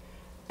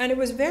 And it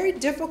was very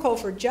difficult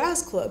for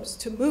jazz clubs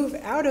to move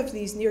out of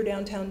these near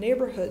downtown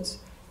neighborhoods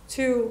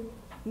to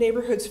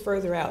neighborhoods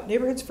further out.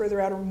 Neighborhoods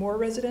further out are more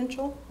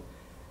residential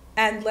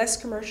and less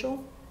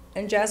commercial,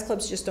 and jazz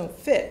clubs just don't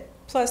fit.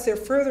 Plus, they're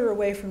further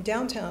away from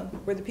downtown,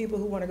 where the people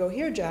who want to go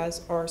hear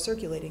jazz are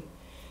circulating.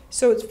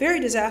 So it's very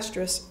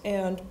disastrous,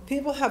 and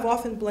people have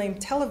often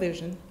blamed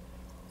television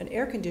and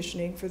air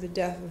conditioning for the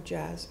death of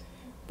jazz.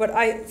 But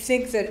I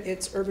think that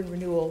it's urban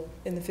renewal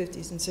in the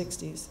 50s and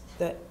 60s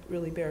that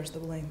really bears the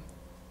blame.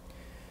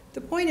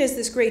 The point is,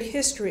 this great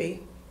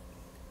history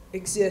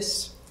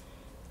exists,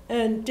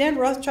 And Dan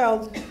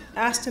Rothschild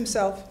asked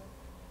himself,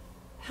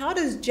 how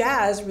does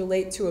jazz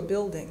relate to a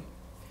building?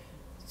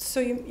 So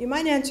you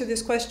might answer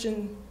this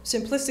question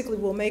simplistically,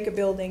 we'll make a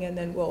building and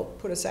then we'll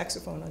put a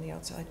saxophone on the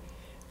outside.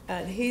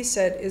 And he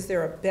said, is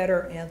there a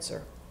better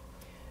answer?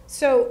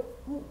 So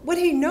what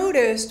he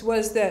noticed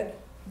was that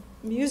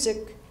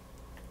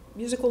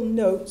musical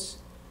notes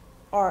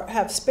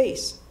have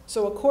space.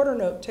 So a quarter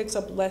note takes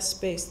up less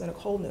space than a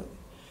whole note.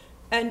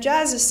 And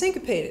jazz is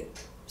syncopated,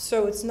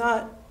 so it's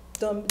not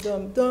dum,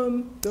 dum,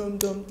 dum, dum,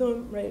 dum,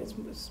 dum, right?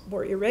 It's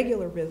more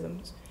irregular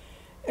rhythms.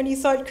 And he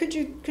thought, could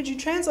you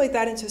translate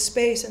that into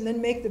space and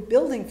then make the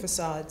building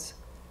facades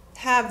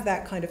have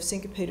that kind of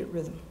syncopated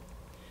rhythm?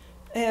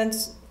 And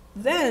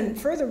then,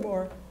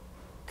 furthermore,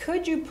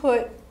 could you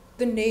put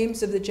the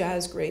names of the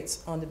jazz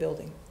greats on the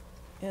building?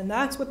 And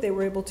that's what they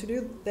were able to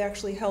do. They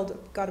actually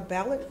got a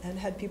ballot and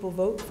had people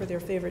vote for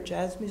their favorite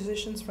jazz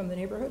musicians from the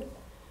neighborhood.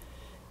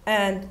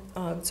 And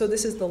so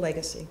this is the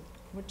Legacy,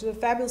 which is a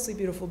fabulously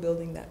beautiful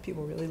building that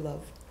people really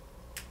love.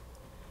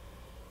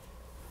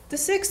 The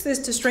sixth is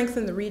to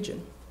strengthen the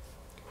region.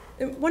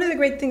 And one of the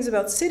great things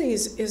about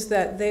cities is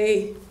that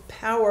they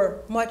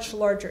power much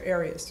larger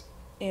areas.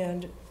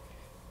 And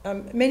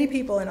many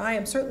people, and I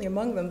am certainly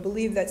among them,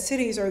 believe that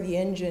cities are the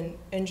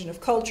engine of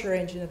culture,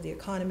 engine of the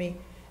economy,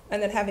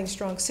 and that having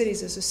strong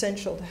cities is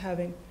essential to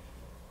having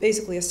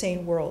basically a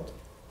sane world.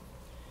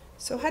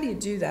 So how do you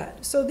do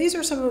that? So these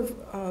are some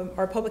of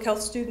our public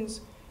health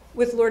students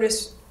with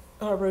Lourdes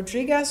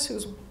Rodriguez,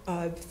 who's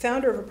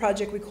founder of a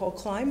project we call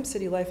CLIMB,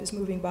 City Life is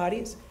Moving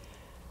Bodies,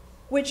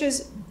 which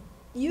is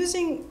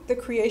using the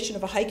creation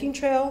of a hiking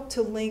trail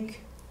to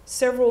link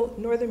several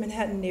northern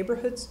Manhattan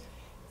neighborhoods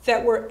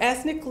that were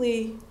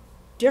ethnically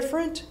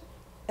different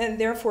and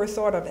therefore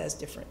thought of as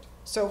different.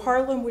 So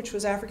Harlem, which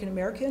was African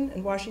American,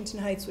 and Washington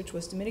Heights, which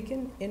was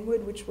Dominican,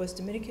 Inwood, which was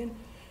Dominican,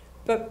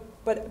 but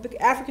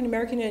African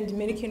American and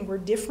Dominican were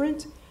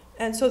different,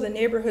 and so the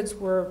neighborhoods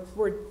were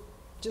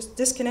just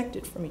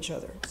disconnected from each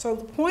other. So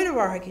the point of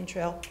our hiking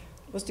trail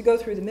was to go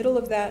through the middle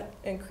of that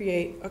and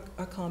create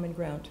a common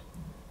ground.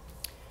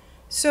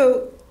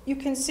 So you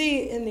can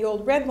see in the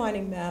old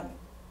redlining map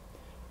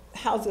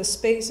how the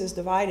space is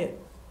divided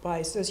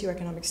by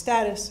socioeconomic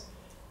status.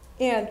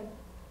 And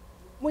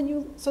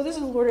so this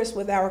is Lourdes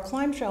with our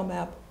climb trail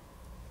map.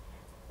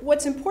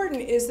 What's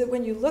important is that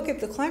when you look at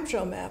the climb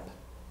trail map,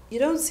 you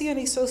don't see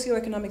any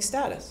socioeconomic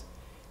status.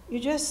 You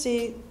just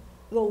see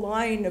the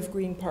line of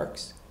green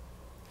parks.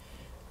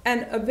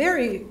 And a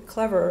very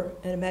clever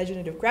and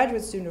imaginative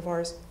graduate student of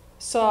ours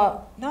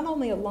saw not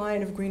only a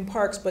line of green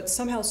parks, but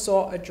somehow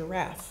saw a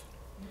giraffe.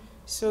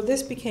 So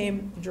this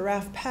became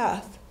Giraffe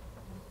Path.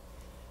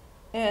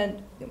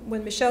 And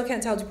when Michel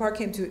Cantal-Dupart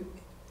came to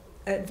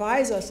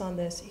advise us on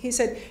this, he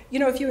said, you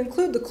know, if you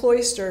include the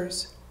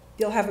cloisters,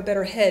 you'll have a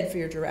better head for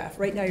your giraffe.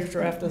 Right now your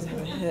giraffe doesn't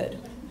have a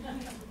head.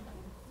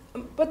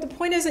 But the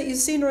point is that you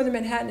see northern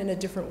Manhattan in a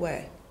different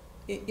way.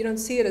 You don't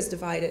see it as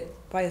divided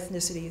by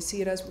ethnicity. You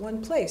see it as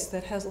one place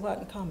that has a lot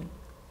in common.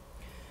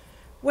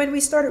 When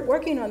we started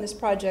working on this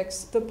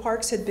project, the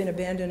parks had been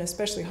abandoned,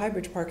 especially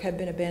Highbridge Park had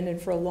been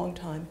abandoned for a long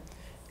time.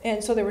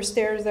 And so there were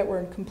stairs that were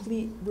in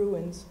complete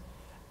ruins.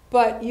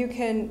 But you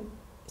can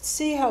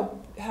see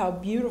how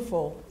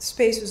beautiful,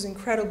 space was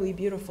incredibly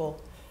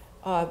beautiful,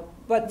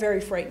 but very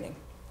frightening.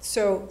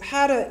 So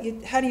how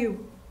do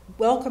you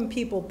welcome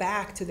people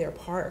back to their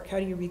park? How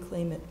do you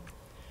reclaim it?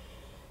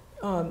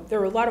 There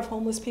were a lot of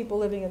homeless people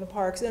living in the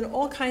parks and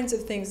all kinds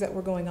of things that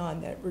were going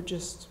on that were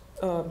just,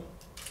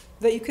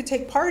 that you could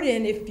take part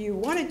in if you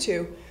wanted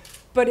to,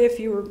 but if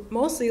you were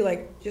mostly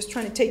like just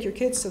trying to take your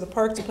kids to the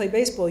park to play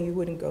baseball, you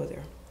wouldn't go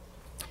there.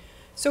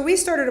 So we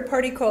started a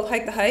party called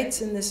Hike the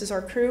Heights, and this is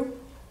our crew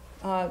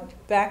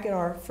back in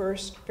our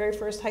very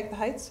first Hike the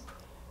Heights.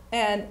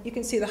 And you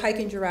can see the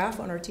hiking giraffe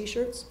on our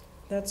t-shirts.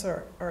 That's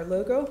our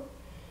logo.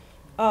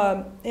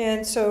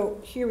 And so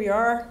here we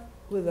are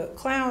with a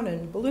clown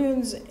and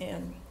balloons.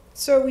 And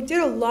so we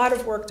did a lot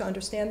of work to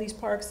understand these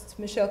parks. It's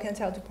Michel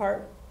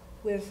Cantal-Dupart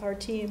with our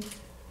team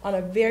on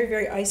a very,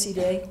 very icy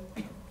day.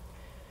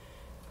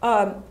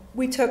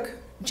 We took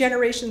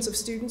generations of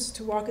students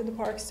to walk in the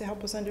parks to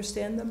help us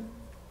understand them.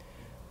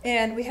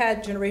 And we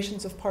had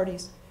generations of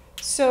parties.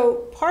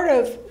 So part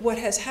of what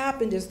has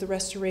happened is the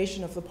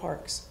restoration of the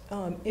parks.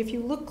 If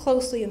you look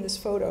closely in this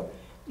photo,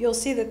 you'll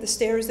see that the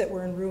stairs that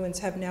were in ruins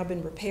have now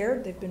been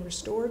repaired, they've been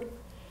restored.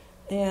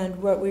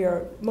 And what we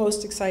are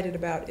most excited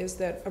about is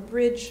that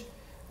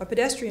a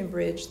pedestrian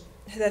bridge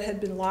that had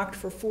been locked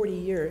for 40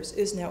 years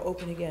is now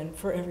open again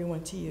for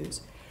everyone to use.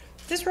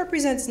 This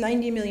represents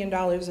 $90 million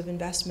of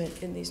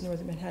investment in these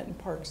northern Manhattan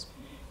parks.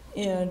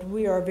 And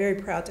we are very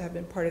proud to have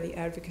been part of the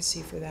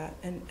advocacy for that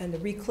and the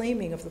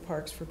reclaiming of the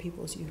parks for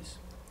people's use.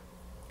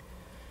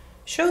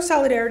 Show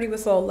solidarity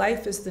with all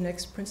life is the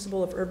next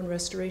principle of urban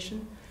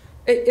restoration.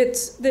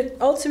 It's that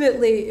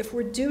ultimately, if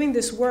we're doing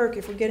this work,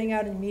 if we're getting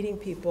out and meeting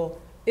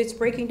people, it's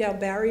breaking down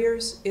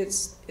barriers.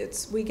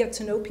 We get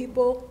to know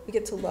people, we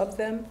get to love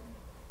them,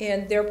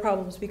 and their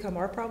problems become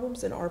our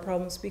problems, and our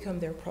problems become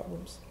their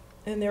problems.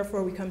 And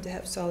therefore, we come to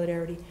have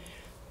solidarity.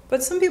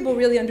 But some people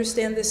really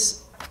understand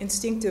this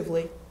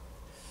instinctively.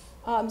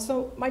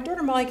 So my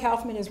daughter Molly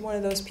Kaufman is one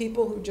of those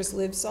people who just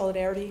lives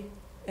solidarity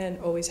and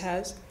always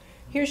has.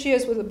 Here she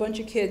is with a bunch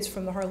of kids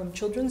from the Harlem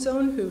Children's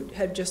Zone who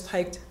had just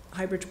hiked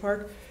Highbridge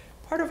Park.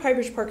 Part of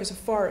Highbridge Park is a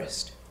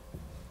forest.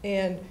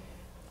 And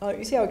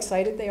you see how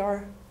excited they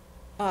are?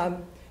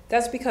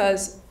 That's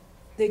because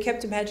they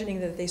kept imagining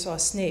that they saw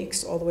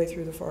snakes all the way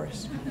through the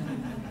forest.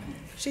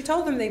 She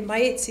told them they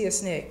might see a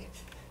snake.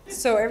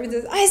 So everybody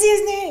says, I see a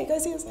snake, I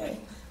see a snake.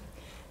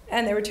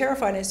 And they were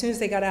terrified, and as soon as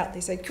they got out,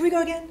 they said, can we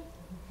go again?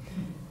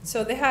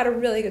 So they had a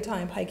really good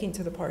time hiking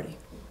to the party.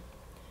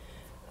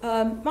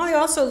 Molly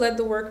also led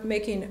the work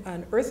making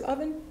an earth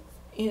oven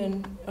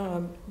in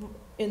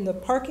the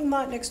parking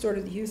lot next door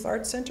to the Youth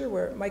Arts Center,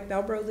 where Mike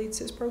Malbrough leads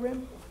his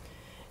program.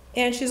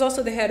 And she's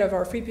also the head of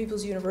our Free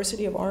People's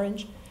University of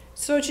Orange.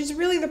 So she's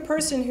really the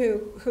person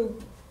who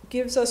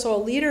gives us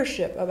all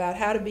leadership about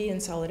how to be in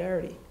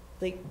solidarity,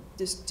 like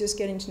just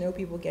getting to know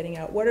people, getting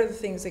out. What are the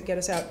things that get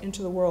us out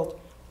into the world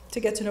to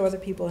get to know other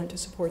people and to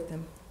support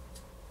them?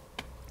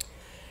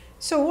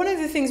 So one of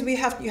the things you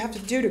have to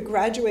do to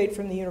graduate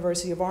from the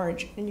University of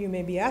Orange, and you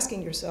may be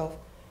asking yourself,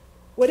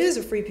 what is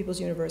a Free People's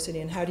University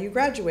and how do you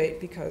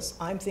graduate? Because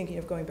I'm thinking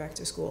of going back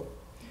to school.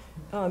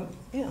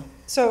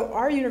 So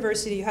our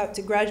university, you have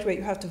to graduate,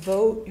 you have to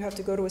vote, you have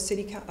to go to a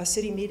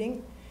city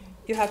meeting,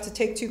 you have to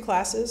take 2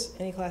 classes,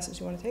 any classes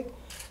you want to take.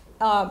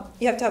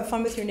 You have to have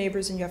fun with your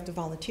neighbors and you have to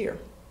volunteer.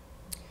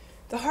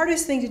 The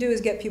hardest thing to do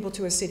is get people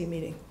to a city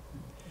meeting.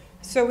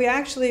 So we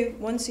actually,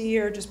 once a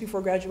year, just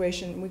before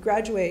graduation, we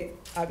graduate,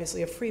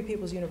 obviously, a Free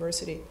People's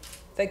University.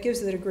 That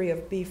gives the degree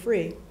of Be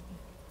Free.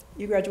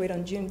 You graduate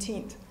on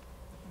Juneteenth,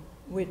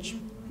 which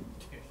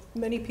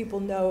many people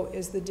know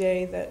is the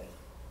day that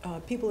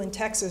people in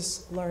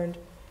Texas learned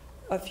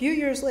a few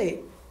years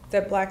late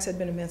that blacks had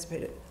been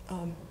emancipated.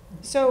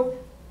 So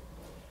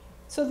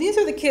these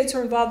are the kids who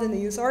are involved in the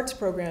youth arts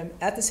program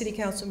at the city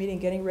council meeting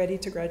getting ready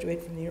to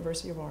graduate from the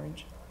University of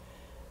Orange.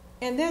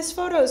 And this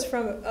photo is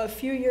from a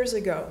few years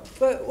ago.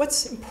 But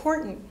what's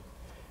important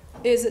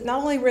is that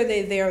not only were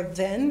they there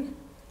then,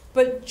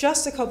 but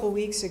just a couple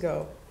weeks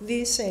ago,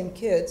 these same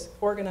kids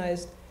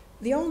organized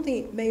the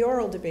only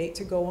mayoral debate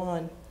to go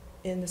on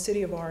in the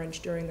city of Orange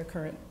during the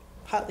current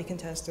hotly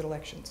contested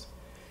elections.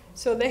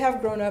 So they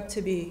have grown up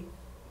to be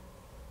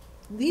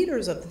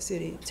leaders of the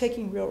city,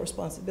 taking real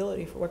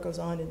responsibility for what goes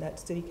on in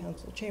that city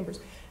council chambers.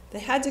 They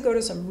had to go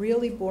to some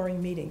really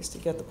boring meetings to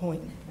get the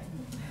point.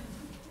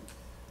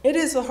 It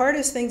is the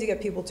hardest thing to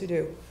get people to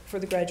do for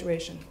the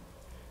graduation.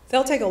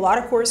 They'll take a lot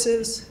of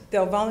courses,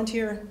 they'll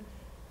volunteer,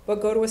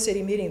 but go to a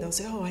city meeting, they'll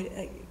say, oh,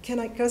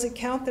 does it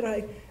count that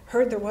I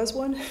heard there was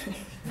one?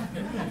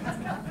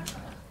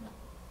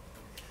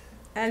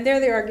 And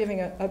there they are giving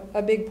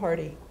a big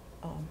party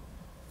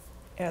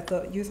at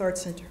the Youth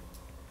Arts Center.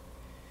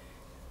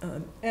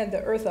 And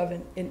the earth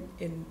oven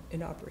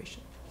in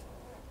operation.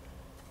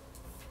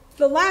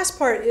 The last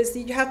part is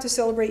that you have to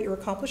celebrate your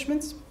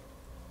accomplishments.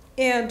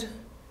 And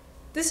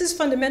this is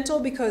fundamental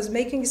because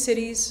making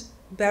cities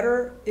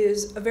better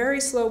is a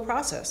very slow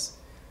process.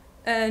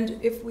 And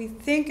if we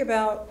think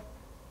about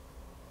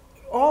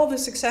all the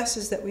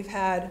successes that we've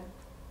had,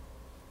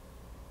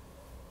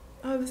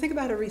 think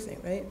about everything,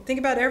 right? Think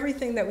about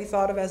everything that we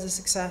thought of as a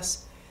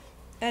success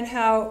and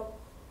how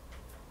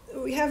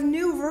we have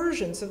new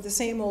versions of the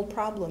same old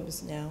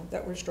problems now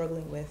that we're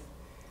struggling with.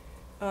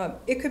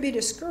 It could be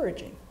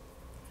discouraging.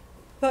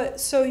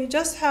 But so you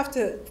just have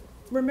to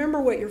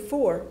remember what you're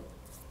for,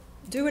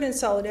 do it in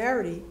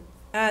solidarity,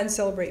 and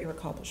celebrate your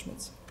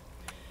accomplishments.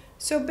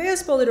 So Bea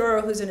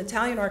Spoledoro, who's an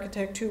Italian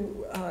architect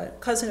who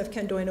cousin of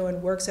Ken Doino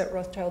and works at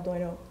Rothschild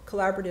Doino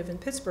Collaborative in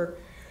Pittsburgh,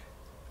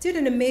 did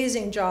an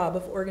amazing job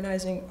of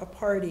organizing a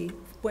party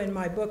when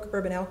my book,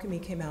 Urban Alchemy,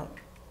 came out.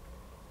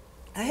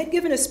 I had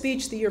given a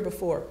speech the year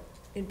before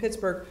in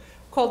Pittsburgh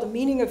called The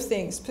Meaning of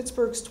Things,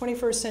 Pittsburgh's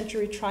 21st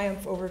Century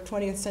Triumph over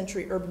 20th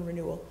Century Urban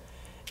Renewal.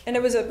 And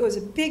it was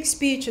a big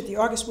speech at the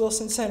August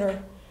Wilson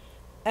Center.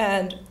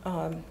 And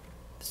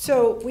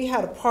so we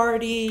had a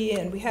party,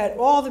 and we had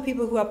all the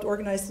people who helped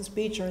organize the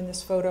speech are in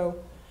this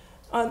photo.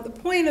 The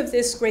point of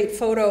this great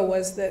photo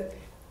was that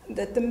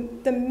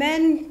the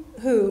men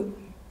who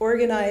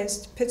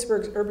organized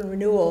Pittsburgh's urban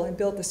renewal and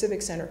built the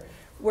Civic Center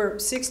were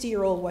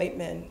 60-year-old white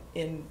men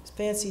in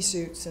fancy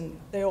suits, and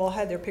they all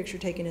had their picture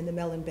taken in the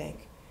Mellon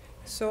Bank.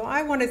 So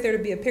I wanted there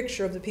to be a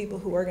picture of the people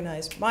who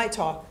organized my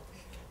talk,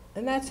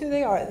 and that's who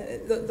they are.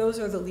 Those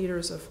are the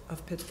leaders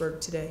of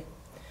Pittsburgh today.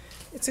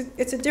 It's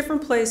a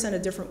different place and a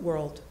different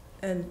world,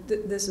 and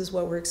this is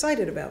what we're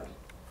excited about.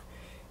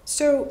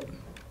 So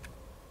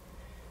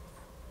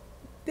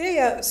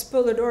Bea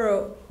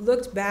Spoledoro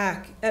looked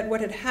back at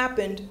what had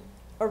happened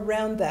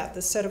around that,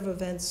 the set of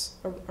events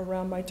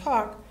around my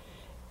talk,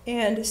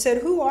 and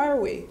said, who are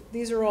we?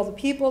 These are all the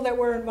people that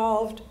were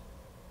involved.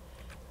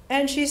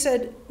 And she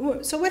said,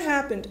 so what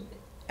happened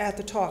at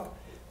the talk?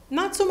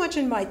 Not so much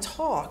in my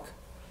talk,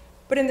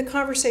 but in the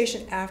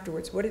conversation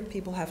afterwards. What did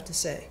people have to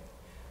say?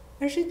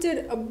 And she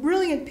did a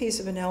brilliant piece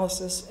of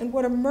analysis, and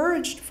what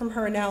emerged from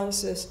her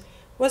analysis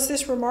was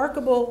this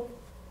remarkable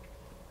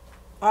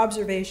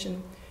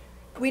observation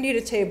we need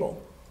a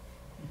table.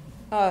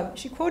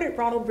 She quoted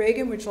Ronald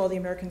Reagan, which all the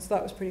Americans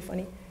thought was pretty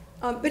funny.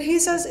 But he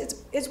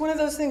says, it's one of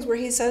those things where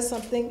he says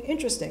something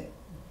interesting.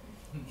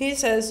 He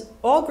says,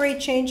 all great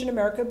change in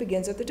America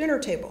begins at the dinner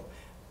table.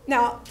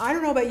 Now, I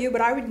don't know about you,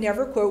 but I would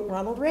never quote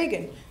Ronald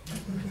Reagan.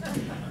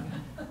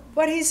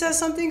 But he says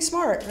something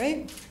smart,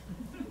 right?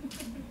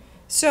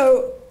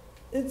 So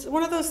it's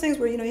one of those things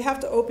where, you have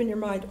to open your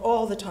mind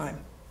all the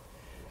time.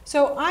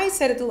 So I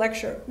said at the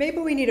lecture, maybe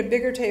we need a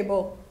bigger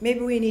table,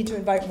 maybe we need to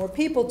invite more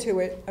people to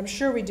it. I'm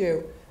sure we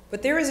do.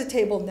 But there is a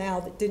table now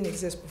that didn't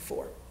exist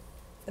before.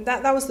 And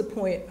that was the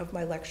point of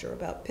my lecture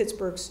about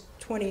Pittsburgh's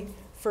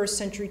 21st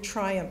century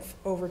triumph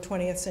over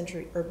 20th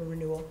century urban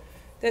renewal.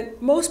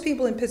 That most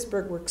people in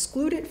Pittsburgh were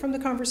excluded from the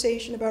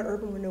conversation about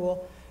urban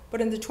renewal, but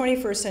in the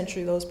 21st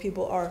century, those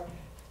people are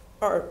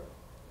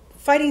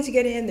fighting to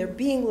get in, they're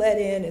being let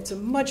in, it's a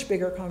much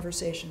bigger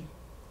conversation.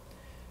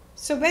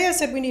 So Bea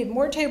said we need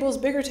more tables,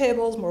 bigger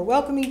tables, more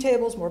welcoming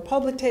tables, more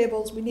public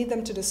tables. We need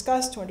them to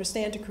discuss, to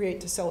understand, to create,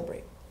 to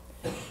celebrate.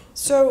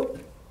 So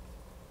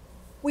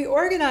we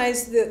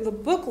organized the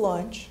book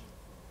launch,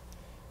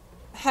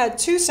 had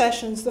 2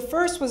 sessions. The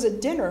first was a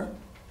dinner,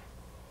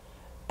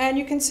 and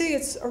you can see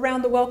it's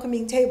around the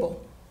welcoming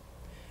table.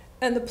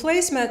 And the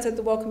placemats at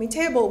the welcoming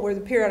table were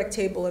the periodic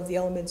table of the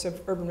elements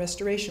of urban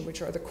restoration,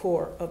 which are the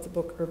core of the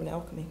book Urban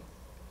Alchemy.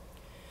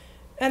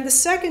 And the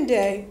second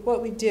day,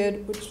 what we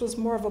did, which was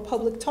more of a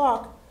public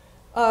talk,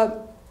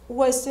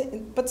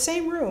 but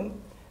same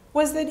room,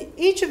 was that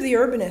each of the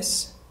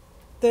urbanists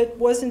that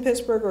was in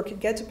Pittsburgh or could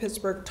get to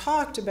Pittsburgh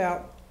talked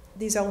about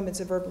these elements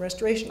of urban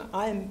restoration.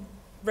 I'm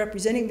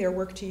representing their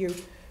work to you,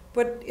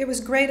 but it was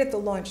great at the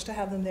lunch to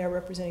have them there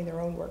representing their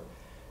own work.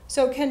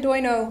 So Ken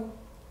Doino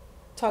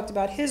talked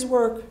about his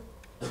work,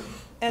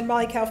 and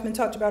Molly Kaufman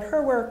talked about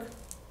her work.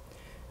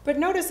 But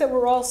notice that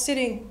we're all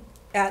sitting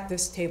at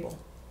this table.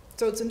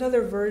 So it's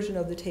another version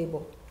of the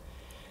table.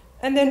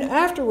 And then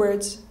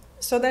afterwards,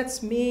 so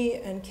that's me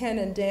and Ken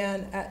and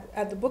Dan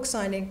at the book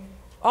signing,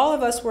 all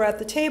of us were at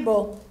the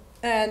table,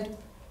 and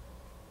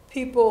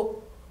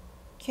people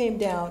came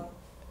down,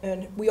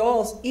 and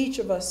each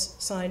of us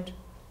signed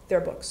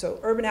their books. So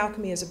Urban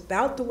Alchemy is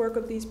about the work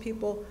of these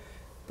people,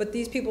 but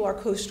these people are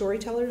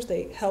co-storytellers.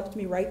 They helped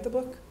me write the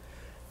book,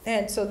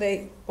 and so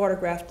they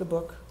autographed the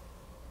book.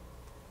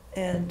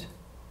 And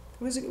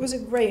it was a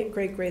great,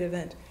 great, great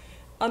event.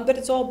 But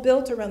it's all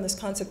built around this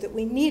concept that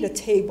we need a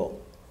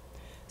table.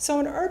 So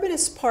an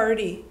urbanist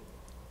party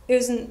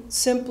isn't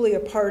simply a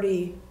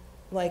party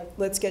like,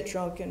 let's get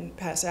drunk and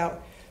pass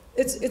out.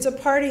 It's a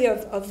party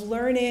of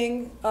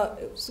learning.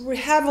 We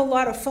have a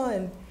lot of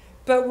fun,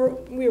 but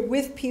we're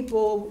with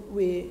people.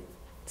 We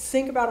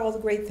think about all the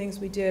great things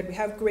we did. We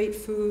have great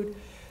food,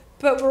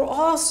 but we're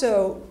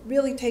also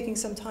really taking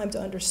some time to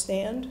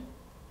understand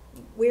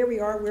where we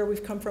are, where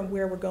we've come from,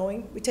 where we're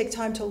going. We take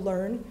time to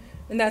learn,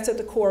 and that's at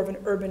the core of an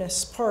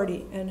urbanist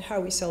party and how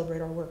we celebrate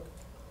our work.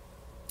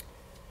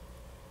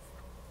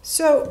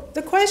 So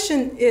the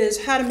question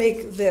is how to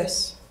make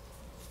this,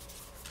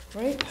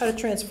 right? How to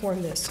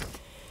transform this.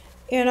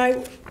 And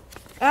I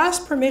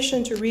asked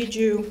permission to read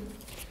you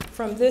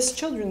from this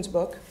children's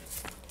book,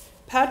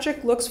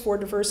 Patrick Looks for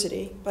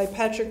Diversity by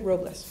Patrick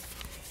Robles.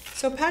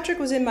 So Patrick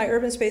was in my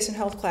urban space and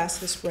health class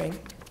this spring.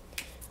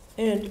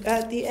 And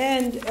at the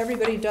end,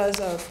 everybody does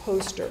a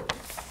poster,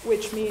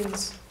 which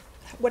means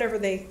whatever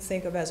they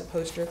think of as a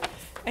poster.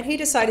 And he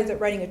decided that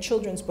writing a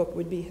children's book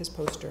would be his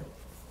poster.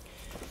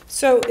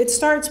 So it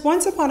starts,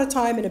 once upon a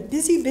time in a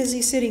busy,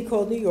 busy city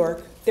called New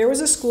York, there was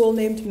a school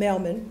named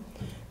Mailman.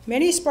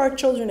 Many smart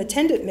children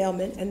attended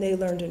Mailman, and they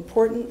learned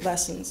important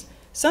lessons.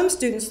 Some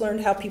students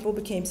learned how people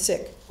became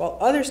sick, while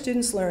other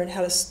students learned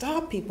how to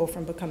stop people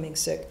from becoming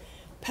sick.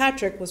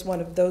 Patrick was one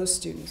of those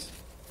students.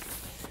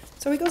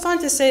 So he goes on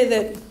to say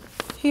that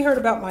he heard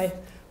about my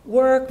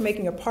work,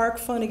 making a park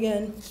fun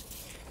again.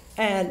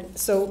 And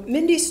so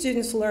Mindy's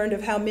students learned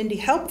of how Mindy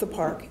helped the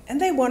park,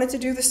 and they wanted to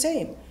do the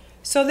same.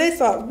 So they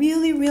thought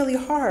really, really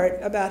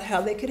hard about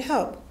how they could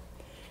help.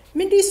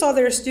 Mindy saw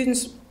their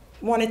students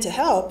wanted to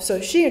help, so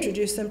she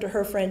introduced them to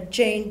her friend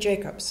Jane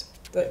Jacobs,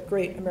 the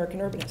great American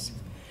urbanist.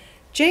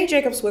 Jane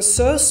Jacobs was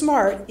so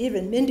smart,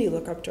 even Mindy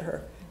looked up to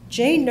her.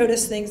 Jane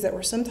noticed things that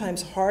were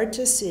sometimes hard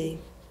to see.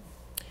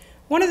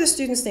 One of the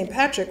students named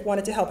Patrick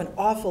wanted to help an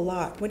awful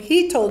lot. When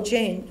he told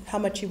Jane how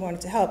much he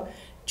wanted to help,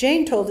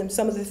 Jane told him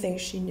some of the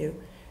things she knew.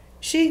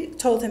 She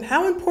told him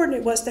how important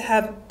it was to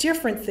have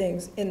different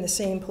things in the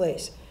same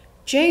place.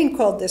 Jane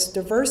called this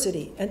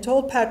diversity and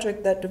told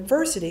Patrick that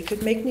diversity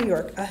could make New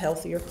York a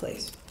healthier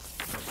place.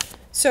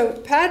 So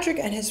Patrick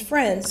and his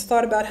friends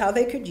thought about how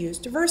they could use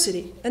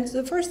diversity. And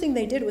the first thing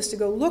they did was to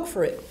go look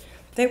for it.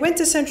 They went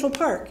to Central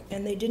Park,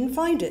 and they didn't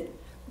find it.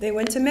 They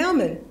went to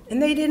Mailman,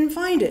 and they didn't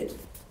find it.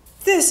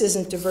 This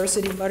isn't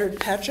diversity, muttered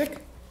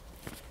Patrick.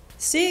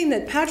 Seeing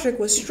that Patrick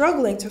was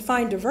struggling to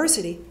find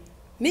diversity,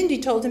 Mindy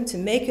told him to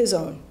make his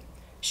own.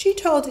 She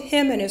told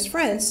him and his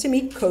friends to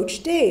meet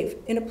Coach Dave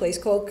in a place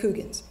called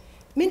Coogan's.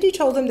 Mindy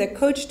told him that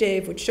Coach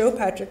Dave would show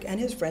Patrick and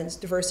his friends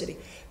diversity.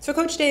 So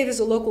Coach Dave is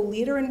a local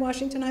leader in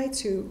Washington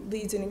Heights who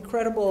leads an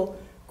incredible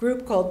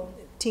group called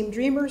Team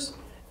Dreamers,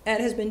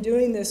 and has been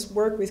doing this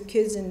work with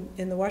kids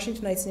in the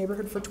Washington Heights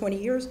neighborhood for 20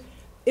 years.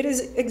 It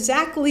is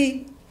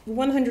exactly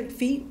 100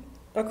 feet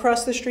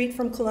across the street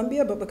from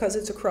Columbia, but because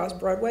it's across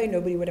Broadway,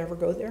 nobody would ever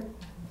go there.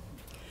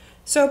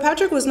 So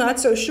Patrick was not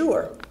so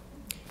sure,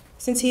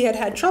 since he had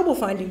had trouble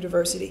finding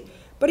diversity.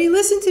 But he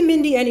listened to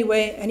Mindy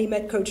anyway, and he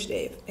met Coach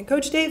Dave. And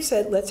Coach Dave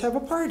said, let's have a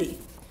party.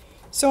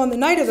 So on the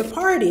night of the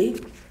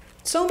party,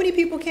 so many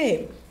people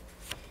came.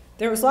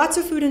 There was lots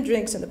of food and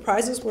drinks, and the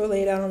prizes were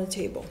laid out on the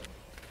table.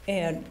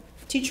 And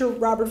teacher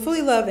Robert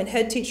Fullilove and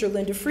head teacher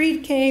Linda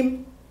Freed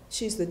came.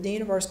 She's the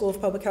dean of our School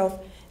of Public Health.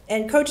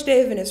 And Coach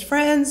Dave and his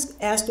friends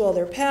asked all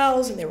their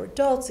pals, and there were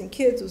adults and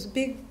kids. It was a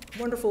big,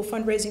 wonderful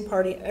fundraising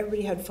party.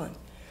 Everybody had fun.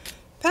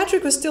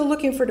 Patrick was still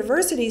looking for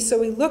diversity,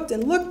 so he looked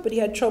and looked, but he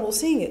had trouble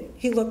seeing it.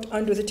 He looked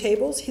under the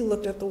tables. He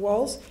looked at the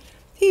walls.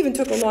 He even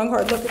took a long,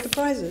 hard look at the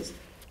prizes.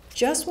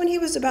 Just when he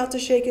was about to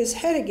shake his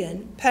head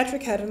again,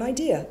 Patrick had an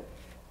idea.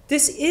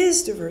 This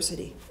is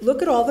diversity.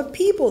 Look at all the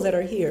people that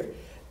are here.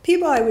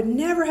 People I would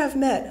never have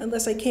met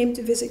unless I came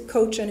to visit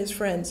Coach and his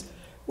friends.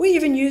 We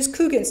even use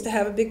Coogan's to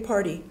have a big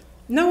party.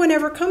 No one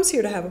ever comes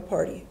here to have a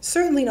party.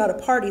 Certainly not a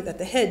party that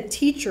the head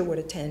teacher would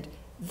attend.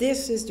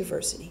 This is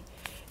diversity.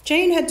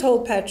 Jane had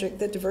told Patrick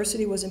that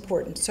diversity was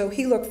important, so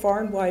he looked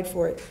far and wide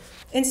for it.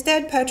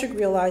 Instead, Patrick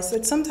realized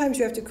that sometimes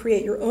you have to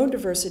create your own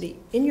diversity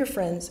in your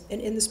friends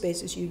and in the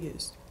spaces you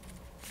use.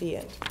 The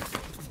end.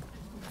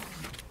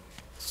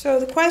 So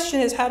the question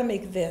is how to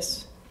make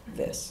this.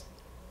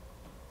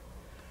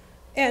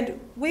 And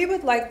we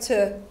would like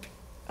to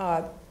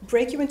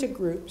break you into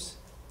groups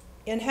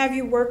and have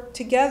you work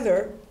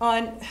together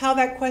on how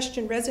that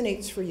question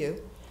resonates for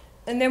you.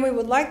 And then we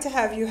would like to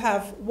have you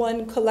have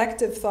one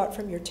collective thought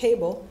from your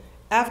table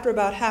after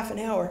about half an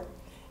hour.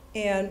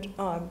 And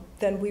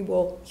then we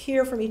will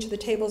hear from each of the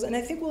tables. And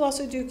I think we'll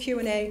also do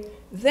Q&A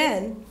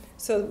then.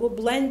 So we'll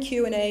blend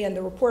Q&A and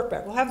the report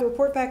back. We'll have the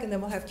report back, and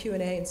then we'll have Q&A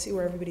and see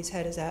where everybody's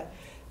head is at.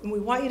 And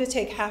we want you to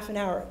take half an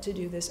hour to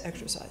do this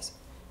exercise.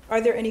 Are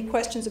there any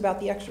questions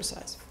about the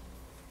exercise?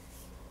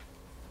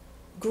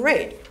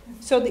 Great.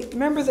 So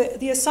remember,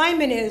 the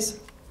assignment is,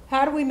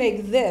 how do we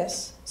make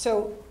this?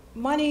 So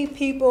money,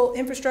 people,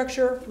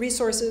 infrastructure,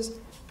 resources,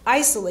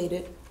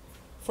 isolated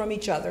from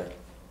each other.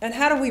 And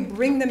how do we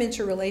bring them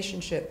into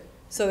relationship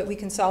so that we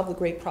can solve the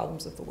great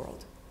problems of the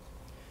world?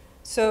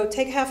 So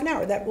take half an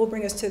hour. That will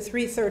bring us to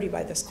 3:30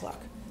 by this clock.